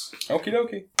beetles. Okie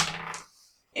dokie.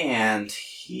 And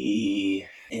he,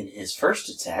 in his first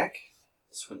attack,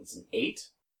 swings an 8.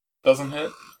 Doesn't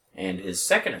hit. And his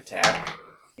second attack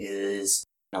is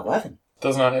an 11.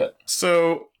 Does not hit.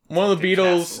 So, one of the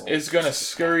beetles is going to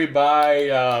scurry by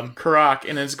Karak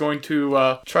and is going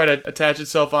to try to attach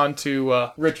itself onto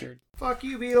Richard. Fuck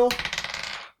you, beetle.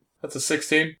 That's a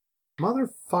 16.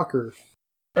 Motherfucker.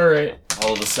 Alright.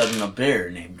 All of a sudden, a bear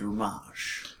named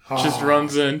Rumage Just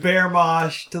runs in. Bear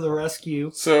Mosh to the rescue.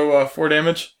 So, 4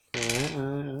 damage.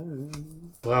 That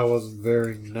was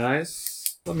very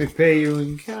nice. Let me pay you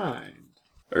in kind.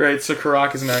 Alright, so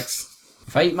Karak is next.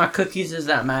 If I eat my cookies, is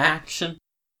that my action?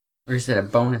 Or is it a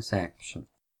bonus action?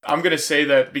 I'm going to say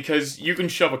that because you can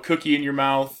shove a cookie in your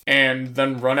mouth and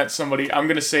then run at somebody, I'm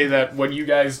going to say that when you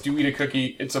guys do eat a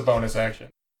cookie, it's a bonus action.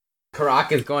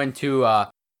 Karak is going to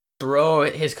throw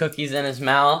his cookies in his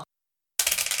mouth.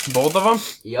 Both of them?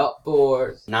 Yup,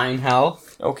 for 9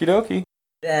 health. Okie dokie.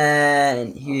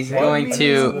 Then he's going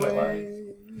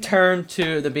to turn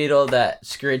to the beetle that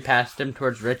scurried past him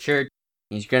towards Richard.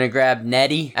 He's going to grab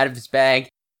Nettie out of his bag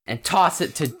and toss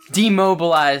it to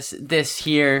demobilize this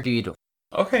here beetle.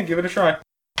 Okay, give it a try.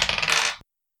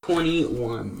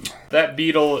 21. That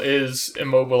beetle is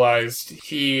immobilized.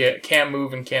 He can't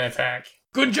move and can't attack.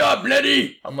 Good job,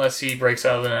 Nettie! Unless he breaks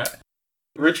out of the net.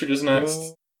 Richard is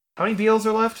next. How many beetles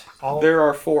are left? There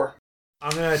are 4.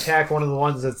 I'm gonna attack one of the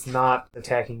ones that's not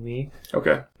attacking me.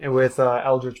 Okay. And with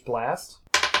Eldritch Blast.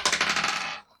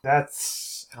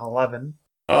 That's an 11.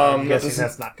 I'm guessing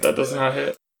that's not that does not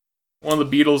hit. One of the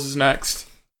beetles is next.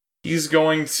 He's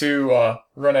going to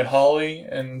run at Holly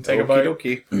and take a bite.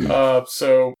 Okie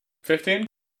So 15.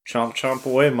 Chomp chomp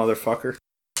away, motherfucker.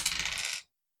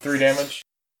 3 damage.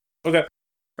 Okay.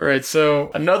 Alright,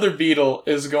 so another beetle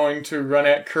is going to run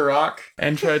at Karak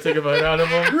and try to take a bite out of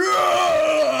him.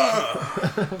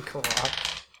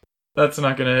 That's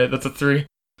not gonna hit. That's a 3.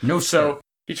 No, so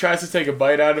he tries to take a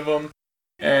bite out of him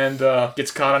and gets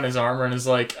caught on his armor and is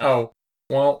like, oh,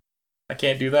 well, I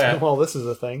can't do that. Well, this is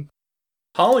a thing.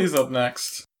 Holly's up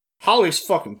next. Holly's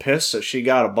fucking pissed that she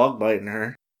got a bug biting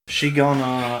her. She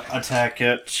gonna attack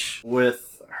it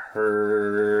with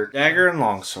her dagger and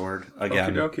longsword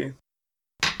again. Okie dokie.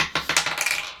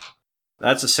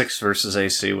 That's a 6 versus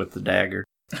AC with the dagger.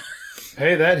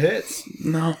 Hey, that hits.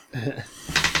 No.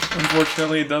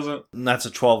 Unfortunately, it doesn't. And that's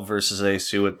a 12 versus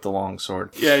AC with the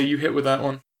longsword. Yeah, you hit with that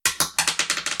one.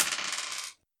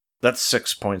 That's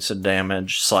 6 points of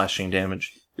damage, slashing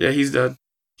damage. Yeah, he's dead.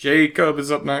 Jacob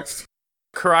is up next.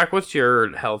 Karak, what's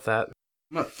your health at?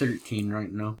 I'm at 13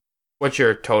 right now. What's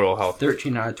your total health?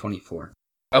 13 out of 24.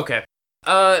 Okay.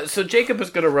 So Jacob is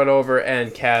going to run over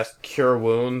and cast Cure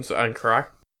Wounds on Karak.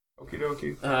 Okie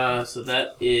dokie. So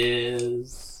that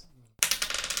is...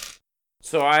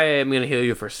 So I am going to heal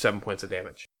you for 7 points of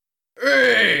damage.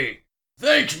 Hey!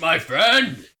 Thanks, my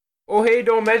friend! Oh, hey,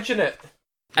 don't mention it.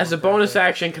 As a bonus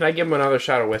action, can I give him another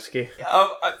shot of whiskey?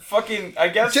 I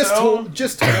guess Just so.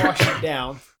 to wash it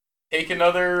down. Take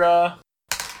another,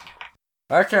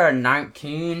 That's a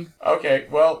 19. Okay,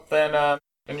 well, then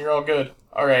you're all good.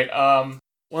 Alright,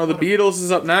 one of the beetles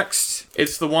is up next.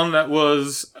 It's the one that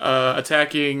was,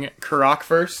 attacking Karak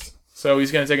first. So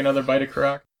he's gonna take another bite of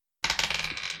Karak.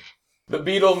 The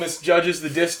beetle misjudges the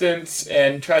distance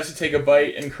and tries to take a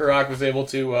bite, and Karak was able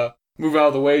to, move out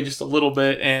of the way just a little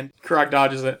bit, and Karak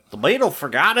dodges it. The beetle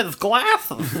forgot his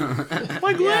glasses.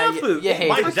 My glasses! Yeah,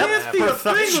 My I can't see a thing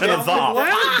perception without is my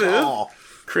off. glasses.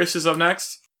 Chris is up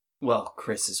next. Well,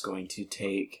 Chris is going to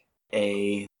take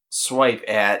a swipe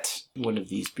at one of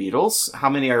these beetles. How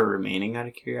many are remaining, out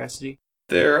of curiosity?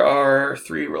 There are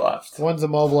 3 left. One's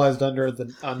immobilized under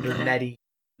Nettie.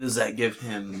 Does that give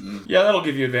him... Yeah, that'll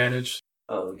give you advantage.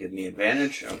 Oh, it'll give me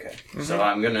advantage? Okay. Mhm. So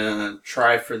I'm gonna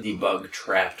try for the bug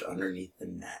trapped underneath the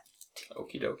net.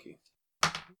 Okie dokie.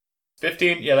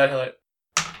 15? Yeah, that hit.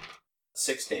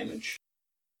 6 damage.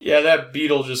 Yeah, that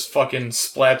beetle just fucking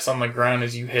splats on the ground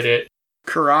as you hit it.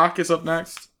 Karak is up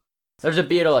next. There's a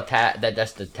beetle that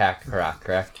just attacked Karak,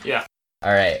 correct? Yeah.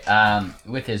 Alright,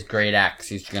 with his great axe,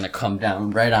 he's gonna come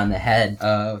down right on the head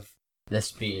of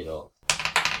this beetle.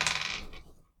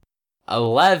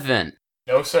 11.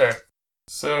 No, sir.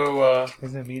 So,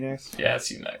 Isn't it me next? yeah,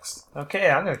 it's you next. Okay,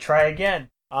 I'm gonna try again.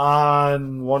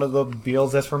 On one of the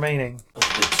beetles that's remaining. The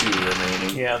 2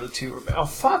 remaining. Yeah, the 2 remaining. Oh,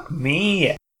 fuck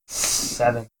me.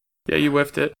 7. Yeah, you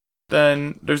whiffed it.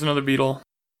 Then there's another beetle,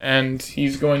 and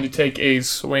he's going to take a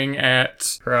swing at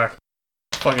Karak.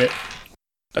 Fuck it.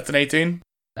 That's an 18.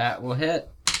 That will hit.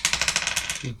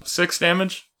 6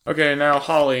 damage. Okay, now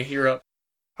Holly, you're up.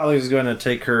 Holly's going to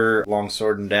take her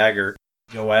longsword and dagger,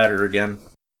 go at her again.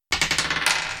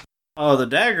 Oh, the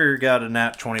dagger got a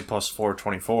nat 20 plus 4,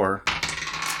 24.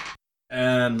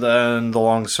 And then the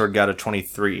longsword got a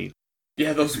 23.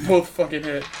 Yeah, those both fucking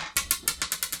hit.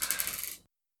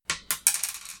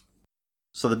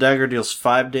 So the dagger deals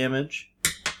 5 damage.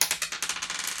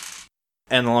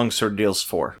 And the longsword deals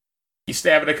 4. You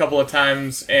stab it a couple of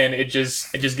times, and it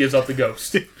just gives up the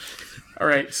ghost.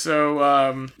 Alright,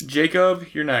 so, Jacob,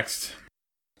 you're next.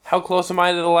 How close am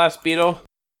I to the last beetle?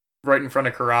 Right in front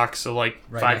of Karak, so like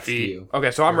Right 5 next to feet. you. Okay,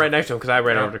 so I'm right next to him because I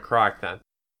ran over to Karak then.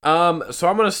 So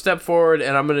I'm gonna step forward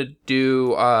and I'm gonna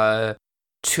do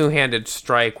two-handed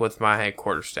strike with my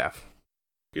quarterstaff.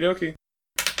 Okie dokie.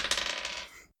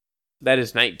 That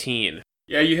is 19.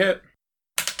 Yeah, you hit.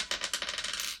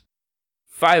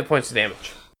 5 points of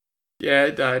damage. Yeah,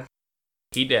 it died.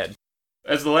 He did.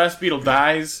 As the last beetle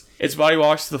dies, its body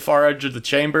walks to the far edge of the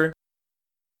chamber.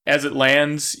 As it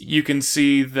lands, you can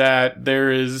see that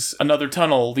there is another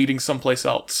tunnel leading someplace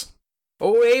else.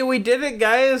 Oh, hey, we did it,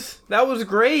 guys. That was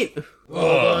great.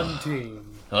 Well done,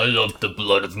 team. I love the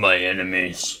blood of my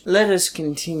enemies. Let us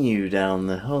continue down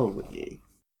the hallway.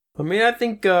 I mean, I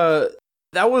think that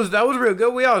was real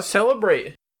good. We ought to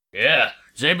celebrate. Yeah.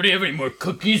 Does anybody have any more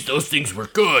cookies? Those things were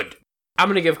good. I'm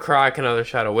gonna give Karak another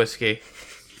shot of whiskey.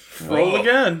 Roll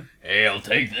again. Hey, I'll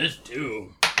take this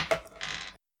too.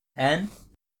 10?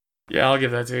 Yeah, I'll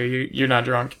give that to you. You're not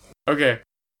drunk. Okay.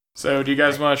 So, do you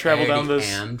guys want to travel down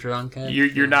this? I am drunk.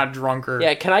 You're not drunker.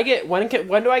 Yeah, can I get when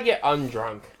do I get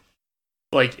undrunk?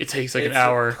 Like, it takes like It's an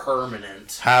hour.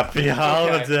 permanent. Happy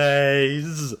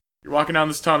holidays! You're walking down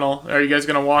this tunnel. Are you guys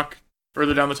going to walk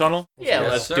further down the tunnel? Yeah,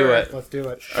 Yes, let's sir. do it. Let's do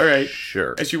it. Alright.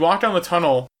 Sure. As you walk down the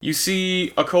tunnel, you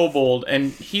see a kobold,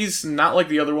 and he's not like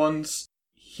the other ones.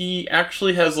 He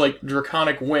actually has, like,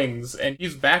 draconic wings, and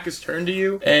his back is turned to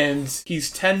you, and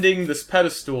he's tending this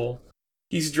pedestal.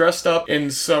 He's dressed up in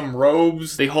some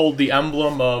robes. They hold the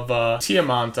emblem of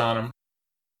Tiamat on them.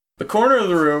 The corner of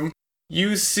the room,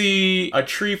 you see a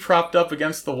tree propped up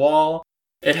against the wall.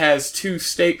 It has 2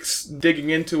 stakes digging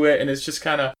into it, and it's just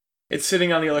kind of... It's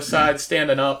sitting on the other side,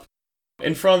 standing up.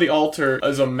 In front of the altar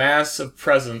is a mass of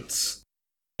presents.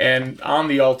 And on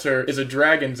the altar is a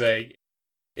dragon's egg.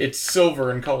 It's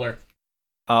silver in color.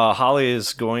 Holly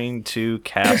is going to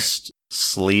cast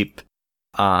Sleep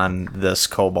on this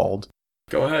kobold.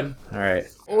 Go ahead. Alright.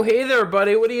 Oh, hey there,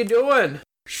 buddy. What are you doing?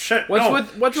 Shit, What's no.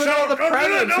 with all the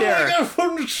presents I here? gotta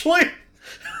put him to sleep!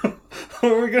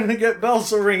 We're gonna get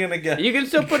bells ringing again. You can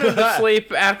still put him to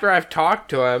sleep after I've talked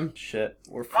to him. Shit,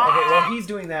 we're Okay, while he's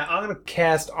doing that, I'm gonna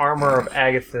cast Armor of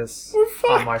Agathis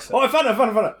on myself. Oh, I found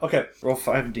it. Okay. Roll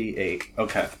 5d8.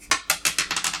 Okay.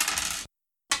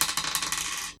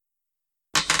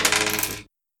 So,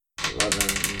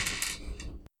 11,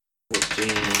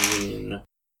 14,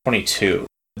 22.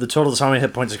 The total is how many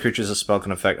hit points a creature is a spell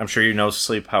can affect. I'm sure you know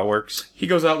Sleep how it works. He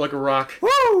goes out like a rock.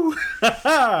 Woo!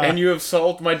 And you have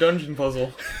solved my dungeon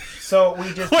puzzle. So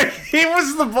we just... Wait, he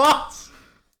was the boss.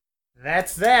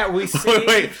 That's that. We see.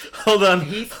 Wait, hold on.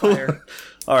 Heathfire.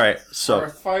 All right, so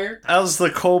Fire. as the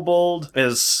kobold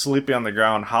is sleeping on the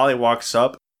ground, Holly walks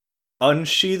up,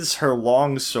 unsheathes her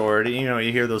long sword. You know,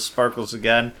 you hear those sparkles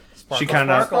again.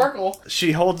 Sparkle.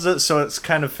 She holds it so it's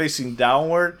kind of facing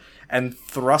downward and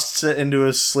thrusts it into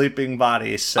his sleeping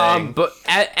body, saying, But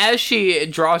as she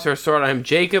draws her sword on him,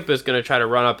 Jacob is going to try to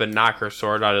run up and knock her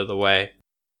sword out of the way.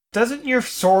 Doesn't your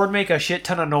sword make a shit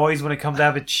ton of noise when it comes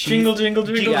out of its sheath? Jingle, jingle,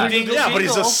 jingle, jingle. Yeah, but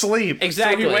he's asleep.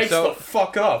 Exactly. So he wakes the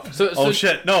fuck up. Oh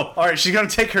shit! No. All right, she's gonna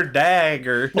take her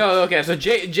dagger. No, okay. So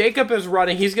Jacob is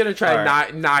running. He's gonna try All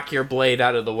right. to knock your blade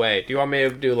out of the way. Do you want me to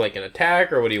do like an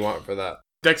attack, or what do you want for that?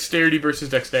 Dexterity versus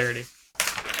dexterity.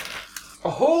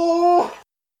 Oh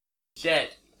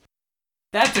shit!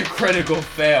 That's a critical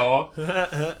fail.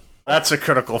 That's a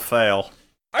critical fail.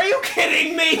 Are you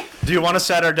kidding me? Do you want to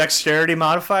set our dexterity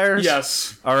modifiers?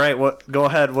 Yes. All right. What? Go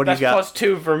ahead. What That's do you got?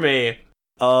 +2 for me.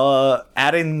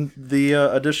 Adding the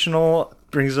additional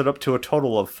brings it up to a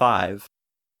total of 5.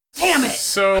 Damn it!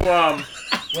 So,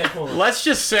 let's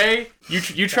just say you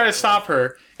try to stop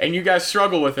her, and you guys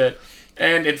struggle with it,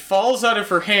 and it falls out of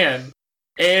her hand,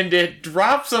 and it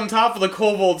drops on top of the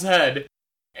kobold's head,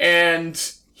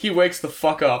 and he wakes the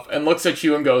fuck up and looks at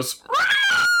you and goes,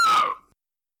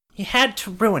 He had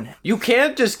to ruin it. You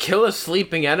can't just kill a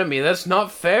sleeping enemy. That's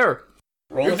not fair.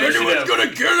 roll initiative.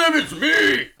 gonna kill him, it's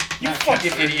me! You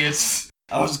fucking idiots.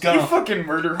 I was You gonna. fucking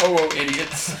murder hobo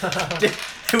idiots.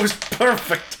 It was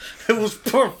perfect. It was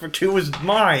perfect. It was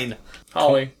mine.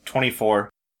 Holly. 24.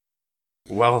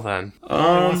 Well then. He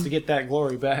wants to get that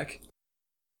glory back.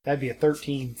 That'd be a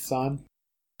 13, son.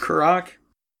 Karak.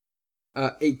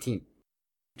 18.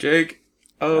 Jake.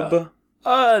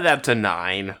 That's a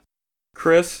 9.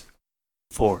 Chris.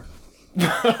 4.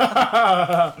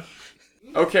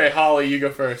 Okay, Holly, you go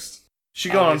first. She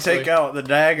gonna Obviously. take out the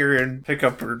dagger and pick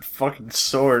up her fucking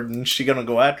sword, and she gonna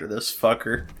go after this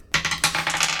fucker.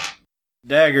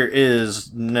 Dagger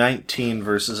is 19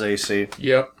 versus AC.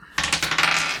 Yep.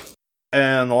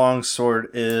 And the long sword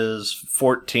is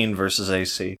 14 versus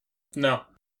AC. No.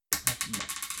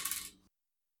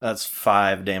 That's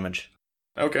 5 damage.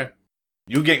 Okay.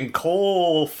 You getting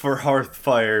coal for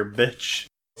Hearthfire, bitch.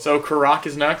 So Karak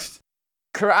is next.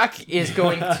 Karak is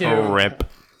going to Rip.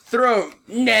 throw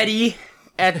Netty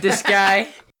at this guy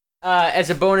as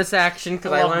a bonus action,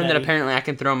 because I love learned that Netty. apparently I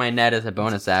can throw my net as a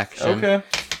bonus action. Okay.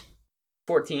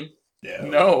 14.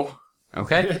 No.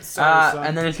 Okay. Sorry, son.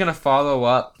 And then he's going to follow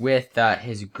up with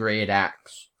his great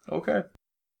axe. Okay.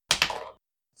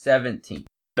 17.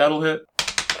 That'll hit.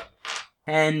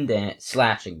 And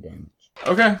slashing damage.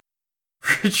 Okay.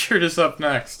 Richard is up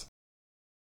next.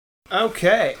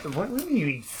 Okay. What do you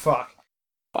mean, fuck?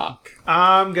 Fuck.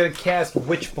 I'm gonna cast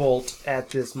Witch Bolt at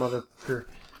this motherfucker.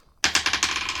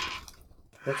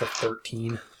 That's a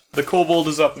 13. The kobold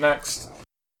is up next.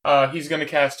 He's gonna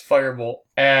cast Firebolt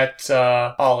at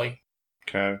Ollie.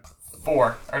 Okay.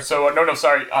 4. Or so, no,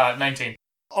 sorry, 19.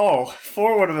 Oh,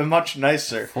 4 would have been much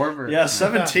nicer. 4 Yeah,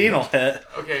 17 will hit.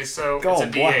 Okay, so Go it's a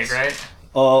D8, bless. right?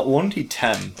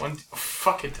 1d10.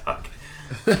 Fucking duck.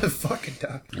 Fucking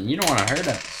duck. And you don't want to hurt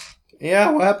us.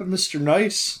 Yeah, what happened, Mr.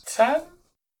 Nice? 10?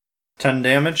 10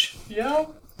 damage. Yeah.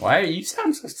 Why? You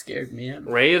sound so scared, man.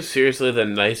 Ray is seriously the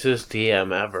nicest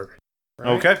DM ever.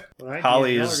 Okay. Right?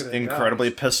 Holly Yeah, is look at that incredibly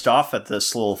dodge. pissed off at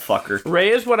this little fucker. Ray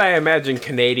is what I imagine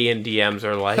Canadian DMs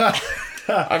are like.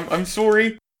 I'm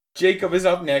sorry. Jacob is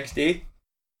up next, eh?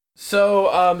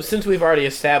 So, since we've already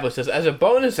established this, as a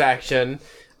bonus action,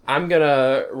 I'm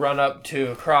gonna run up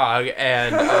to Krog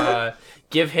and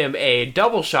give him a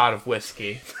double shot of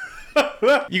whiskey.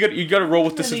 You gotta roll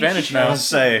with disadvantage now. I'll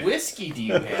say. Whiskey do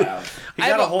you have? He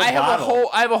got a whole bottle.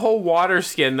 I have a whole water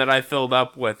skin that I filled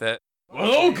up with it.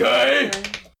 Well, okay.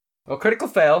 Well, critical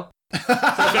fail. So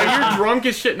you're drunk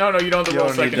as shit. No, you don't have to You roll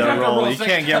don't need second. to roll. You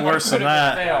can't get worse than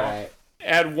that. Alright.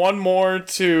 Add 1 more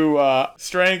to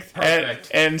strength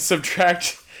and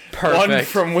subtract Perfect. 1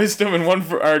 from wisdom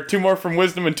and 2 more from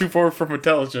wisdom and 2 more from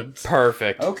intelligence.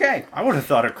 Perfect. Okay. I would have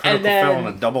thought a critical And then- fail and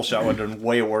a double shot would have done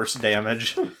way worse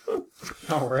damage.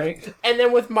 All right. And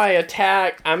then with my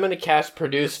attack, I'm gonna cast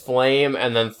Produce Flame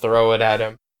and then throw it at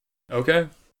him. Okay.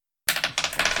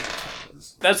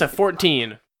 That's a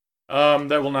 14.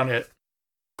 That will not hit.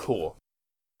 Cool.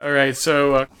 All right,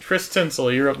 so Chris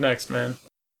Tinsel, you're up next, man.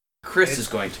 Chris is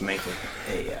going to make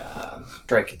a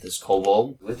strike at this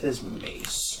kobold with his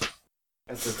mace.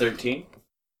 That's a 13.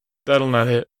 That'll not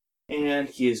hit. And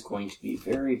he is going to be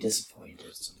very disappointed in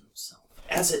himself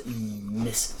as it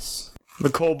misses. The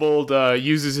kobold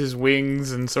uses his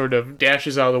wings and sort of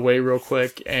dashes out of the way real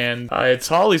quick, and it's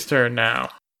Holly's turn now.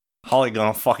 Holly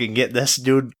gonna fucking get this,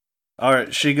 dude.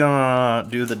 Alright, she gonna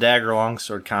do the dagger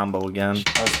longsword combo again.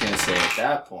 I was gonna say at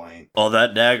that point. Oh,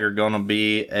 that dagger gonna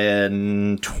be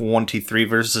in 23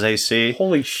 versus AC.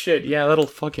 Holy shit, yeah, that'll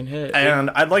fucking hit. And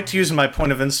I'd like to use my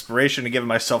point of inspiration to give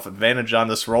myself advantage on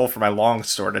this roll for my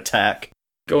longsword attack.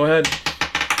 Go ahead.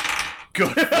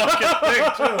 Good fucking thing,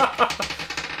 too.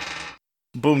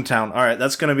 Boomtown. Alright,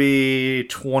 that's gonna be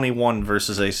 21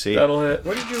 versus AC. That'll hit.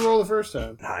 What did you roll the first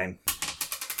time? 9.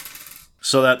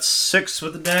 So that's 6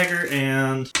 with the dagger,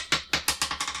 and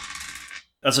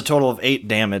that's a total of 8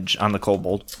 damage on the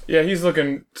kobold. Yeah, he's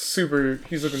looking super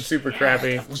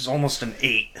crappy. That was almost an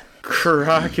 8.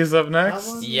 Karak is up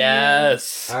next.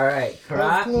 Yes. All right.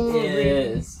 Karak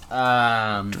is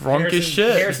drunk as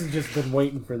shit. Harrison's just been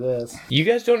waiting for this. You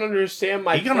guys don't understand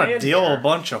my He's gonna plan deal here. a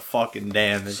bunch of fucking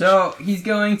damage. So he's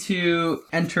going to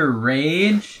enter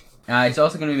rage. He's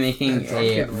also going to be making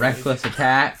a reckless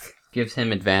attack. Gives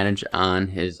him advantage on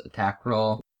his attack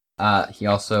roll. He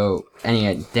also,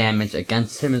 any damage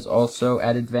against him is also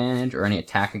at advantage, or any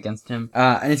attack against him.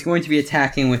 And he's going to be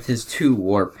attacking with his 2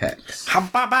 war picks. Come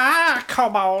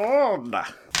on!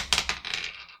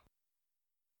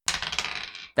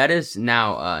 That is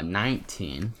now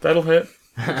 19. That'll hit.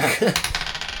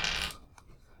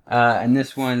 And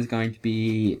this one's going to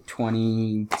be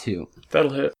 22.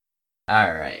 That'll hit.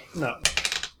 Alright. No.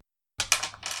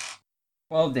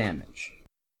 12 damage.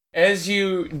 As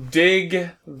you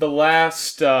dig the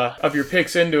last of your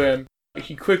picks into him,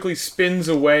 he quickly spins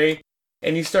away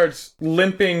and he starts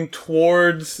limping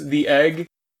towards the egg.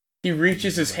 He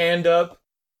reaches his hand up,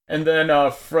 and then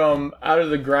from out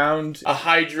of the ground, a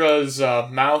Hydra's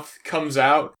mouth comes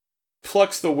out,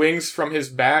 plucks the wings from his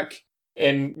back,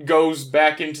 and goes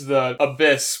back into the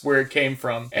abyss where it came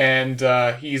from, and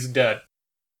he's dead.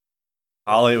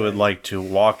 Holly would like to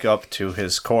walk up to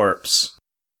his corpse,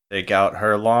 take out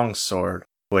her longsword,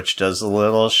 which does a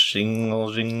little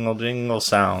shingle, jingle, jingle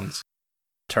sounds,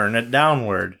 turn it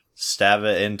downward, stab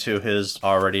it into his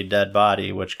already dead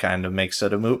body, which kind of makes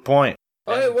it a moot point.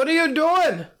 Hey, what are you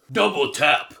doing? Double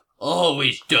tap.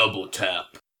 Always double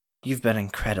tap. You've been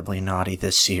incredibly naughty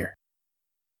this year.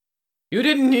 You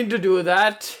didn't need to do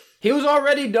that. He was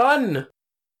already done.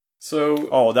 So,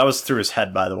 Oh, that was through his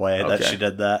head, by the way, that Okay. she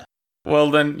did that.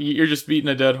 well, then you're just beating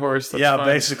a dead horse. That's yeah, fine.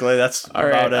 basically, that's All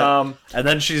about right, it. And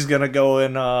then she's gonna go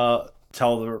and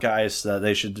tell the guys that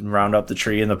they should round up the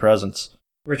tree in the presents.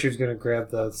 Richard's gonna grab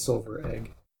the silver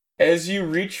egg. As you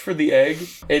reach for the egg,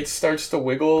 it starts to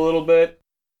wiggle a little bit,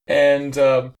 and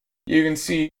you can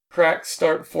see cracks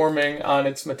start forming on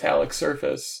its metallic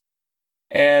surface.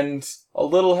 And a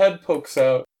little head pokes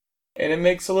out, and it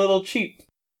makes a little cheep.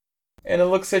 And it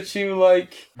looks at you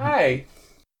like, hi.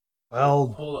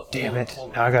 Well, damn it.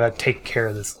 Now I gotta take care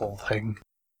of this whole thing.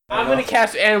 I'm gonna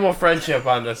cast animal friendship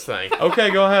on this thing.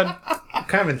 Okay, go ahead. What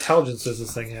kind of intelligence does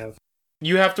this thing have?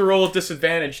 You have to roll at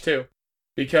disadvantage, too.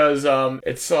 Because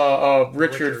it's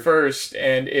Richard first,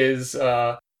 and is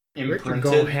Richard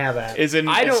don't have that. is in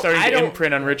I don't- starting I to don't-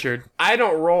 imprint on Richard. I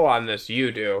don't roll on this.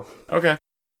 You do. Okay.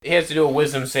 He has to do a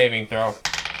wisdom saving throw.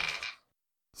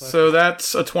 So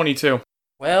that's a 22.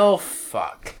 Well,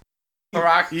 fuck.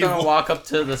 Karak's gonna walk up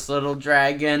to this little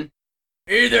dragon.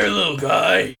 Hey there, little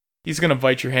guy. He's gonna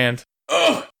bite your hand.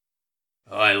 Oh,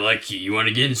 I like you. You want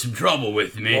to get in some trouble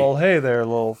with me? Well, hey there,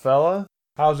 little fella.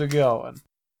 How's it going?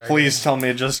 Please tell me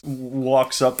it just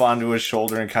walks up onto his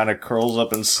shoulder and kind of curls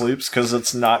up and sleeps because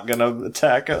it's not gonna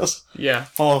attack us. Yeah.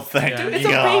 Oh, thank Yeah. It's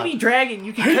a God. baby dragon.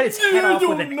 You can cut its head off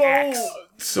with an axe.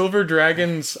 Silver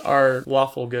dragons are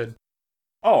lawful good.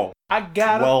 Oh, I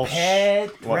got Well, a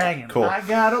pet what- dragon. cool. I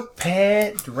got a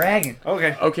pet dragon.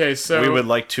 okay. Okay, so We would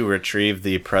like to retrieve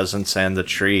the presents and the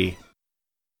tree.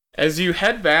 as you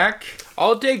head back,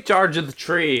 I'll take charge of the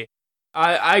tree.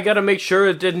 I gotta make sure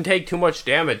it didn't take too much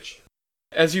damage.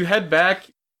 as you head back,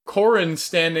 Corin's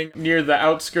standing near the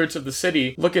outskirts of the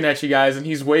city, looking at you guys, and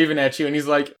he's waving at you, and he's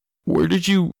like, Where did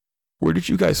you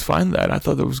guys find that? I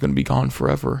thought that was gonna be gone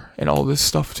forever, and all this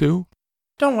stuff too.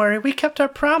 Don't worry, we kept our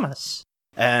promise.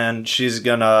 And she's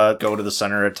gonna go to the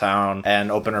center of town and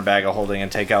open her bag of holding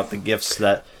and take out the gifts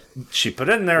that she put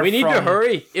in there. We need to from-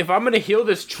 hurry. If I'm gonna heal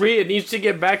this tree, it needs to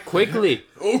get back quickly.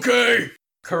 Okay.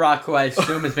 Karak, who I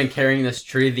assume has been carrying this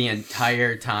tree the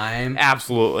entire time.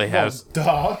 Absolutely has.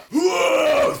 Duh.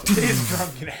 His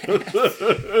drunken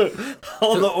ass.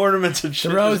 All the ornaments and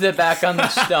shit. Throws it back on the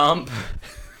stump.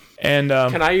 And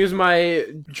Can I use my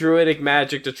druidic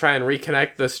magic to try and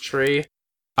reconnect this tree?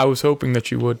 I was hoping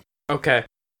that you would. Okay.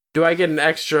 Do I get an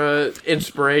extra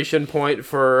inspiration point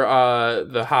for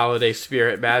the holiday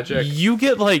spirit magic? You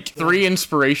get like 3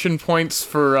 inspiration points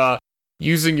for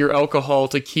using your alcohol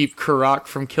to keep Karak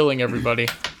from killing everybody.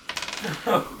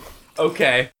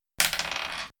 Okay.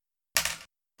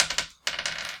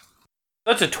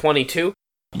 That's a 22.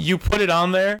 You put it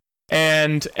on there,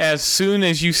 and as soon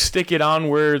as you stick it on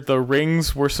where the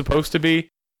rings were supposed to be,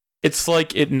 it's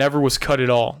like it never was cut at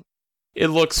all. It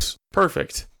looks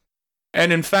perfect.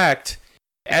 And in fact,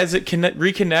 as it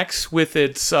reconnects with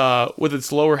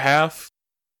its lower half,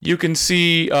 you can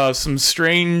see some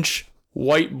strange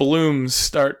white blooms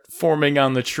start forming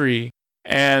on the tree,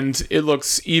 and it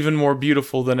looks even more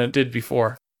beautiful than it did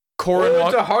before. It's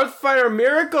a Hearthfire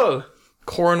miracle!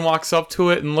 Corin walks up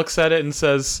to it and looks at it and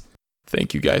says,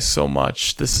 "Thank you guys so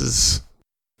much. This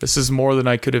is more than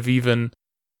I could have even.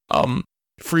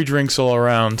 Free drinks all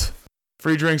around.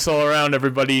 Free drinks all around,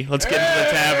 everybody. Let's get into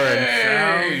the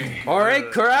tavern." All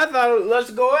right, Karath,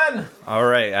 let's go in. All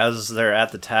right, as they're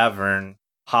at the tavern,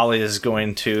 Holly is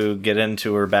going to get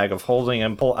into her bag of holding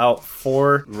and pull out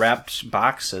 4 wrapped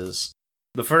boxes.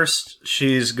 The first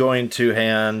she's going to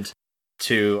hand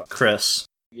to Chris.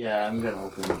 Yeah, I'm gonna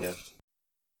open the gift.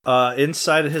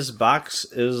 Inside his box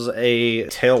is a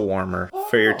tail warmer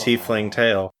for your tiefling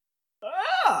tail.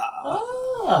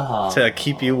 To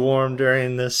keep you warm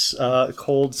during this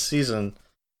cold season.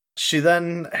 She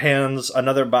then hands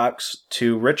another box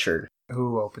to Richard,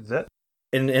 who opens it.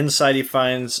 And inside he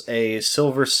finds a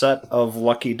silver set of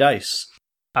lucky dice.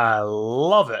 I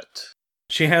love it.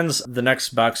 She hands the next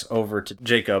box over to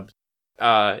Jacob.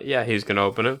 Yeah, he's gonna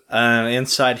open it. And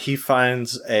inside he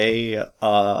finds a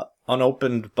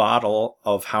unopened bottle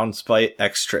of Houndspite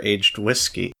extra aged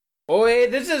whiskey. Oh, hey,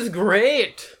 this is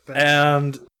great!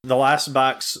 And the last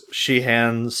box she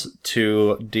hands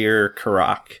to dear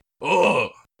Karak. Oh,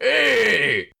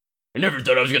 hey! I never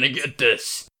thought I was gonna get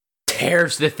this.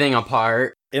 Tears the thing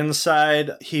apart.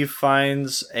 Inside, he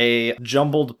finds a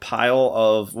jumbled pile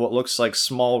of what looks like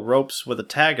small ropes with a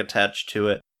tag attached to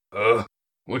it.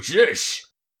 What's this?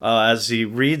 As he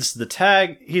reads the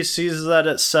tag, he sees that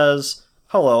it says,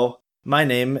 "Hello, my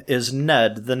name is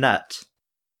Ned the Net."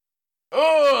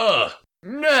 Oh,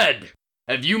 Ned!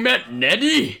 Have you met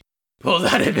Neddy? Pulls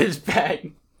out of his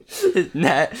bag,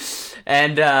 net,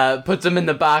 and puts them in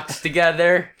the box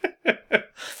together.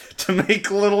 To make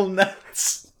little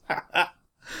nets.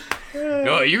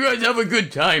 Oh, you guys have a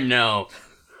good time now.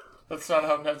 That's not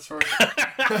how nets work.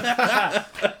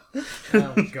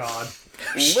 Oh, God.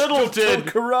 Little did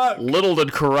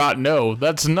Karat know.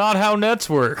 That's not how nets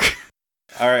work.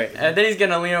 All right. And then he's going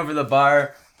to lean over the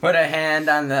bar, put a hand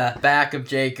on the back of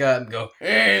Jacob, and go,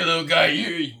 "Hey, little guy,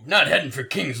 you're not heading for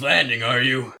King's Landing, are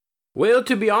you?" Well,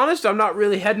 to be honest, I'm not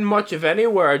really heading much of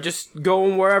anywhere. Just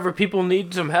going wherever people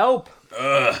need some help.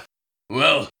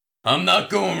 Well, I'm not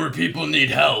going where people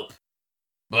need help.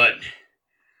 But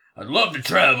I'd love to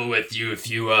travel with you if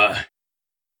you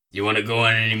want to go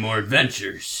on any more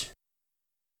adventures.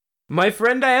 My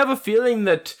friend, I have a feeling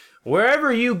that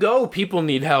wherever you go, people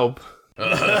need help.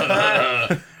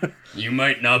 You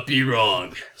might not be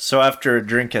wrong. So after a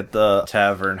drink at the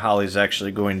tavern, Holly's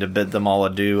actually going to bid them all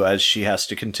adieu as she has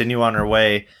to continue on her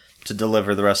way to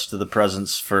deliver the rest of the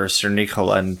presents for Sir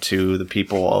Nicolan to the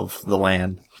people of the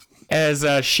land. As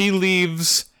she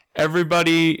leaves,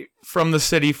 everybody from the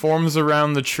city forms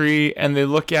around the tree and they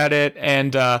look at it,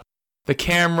 and the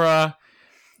camera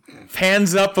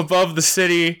pans up above the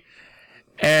city,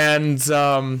 and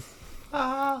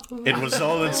it was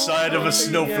all inside of a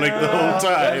snowflake the whole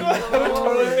time. I was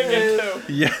totally thinking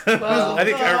too. Yeah, I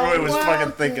think everybody was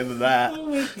fucking thinking of that.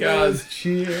 Guys,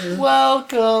 cheers.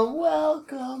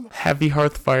 Welcome. Happy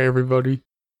Hearthfire, everybody.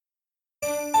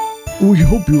 We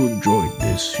hope you enjoyed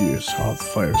this year's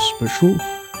Hearthfire special.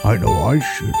 I know I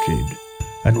sure did.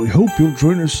 And we hope you'll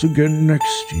join us again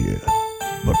next year.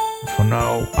 But for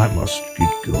now, I must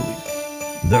get going.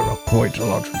 There are quite a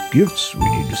lot of gifts we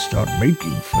need to start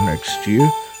making for next year.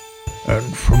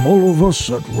 And from all of us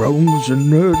at Realms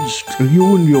and Nerds to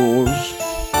you and yours,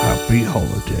 happy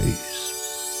holidays.